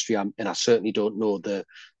control industry, and I certainly don't know the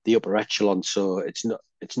upper echelon. So it's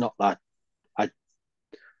not that I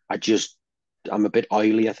I just I'm a bit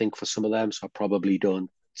oily, I think, for some of them, so I probably don't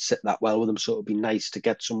sit that well with them. So it'd be nice to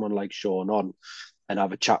get someone like Sean on and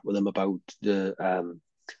have a chat with them about the.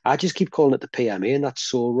 I just keep calling it the PMA, and that's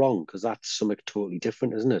so wrong because that's something totally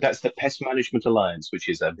different, isn't it? That's the Pest Management Alliance, which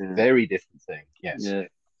is a Yeah, very different thing. Yes. yeah,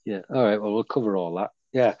 yeah. All right, well, we'll cover all that.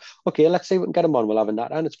 Yeah. Okay, let's see if we can get him on. We'll have a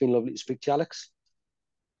that, and it's been lovely to speak to you, Alex.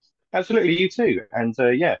 Absolutely, you too. And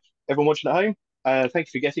yeah, everyone watching at home, thank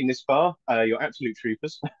you for getting this far. You're absolute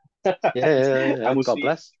troopers. Yeah, yeah, yeah, And yeah. God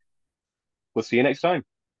bless. we'll see you next time.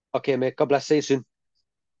 Okay, mate. God bless. See you soon.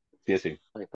 See you soon. Bye.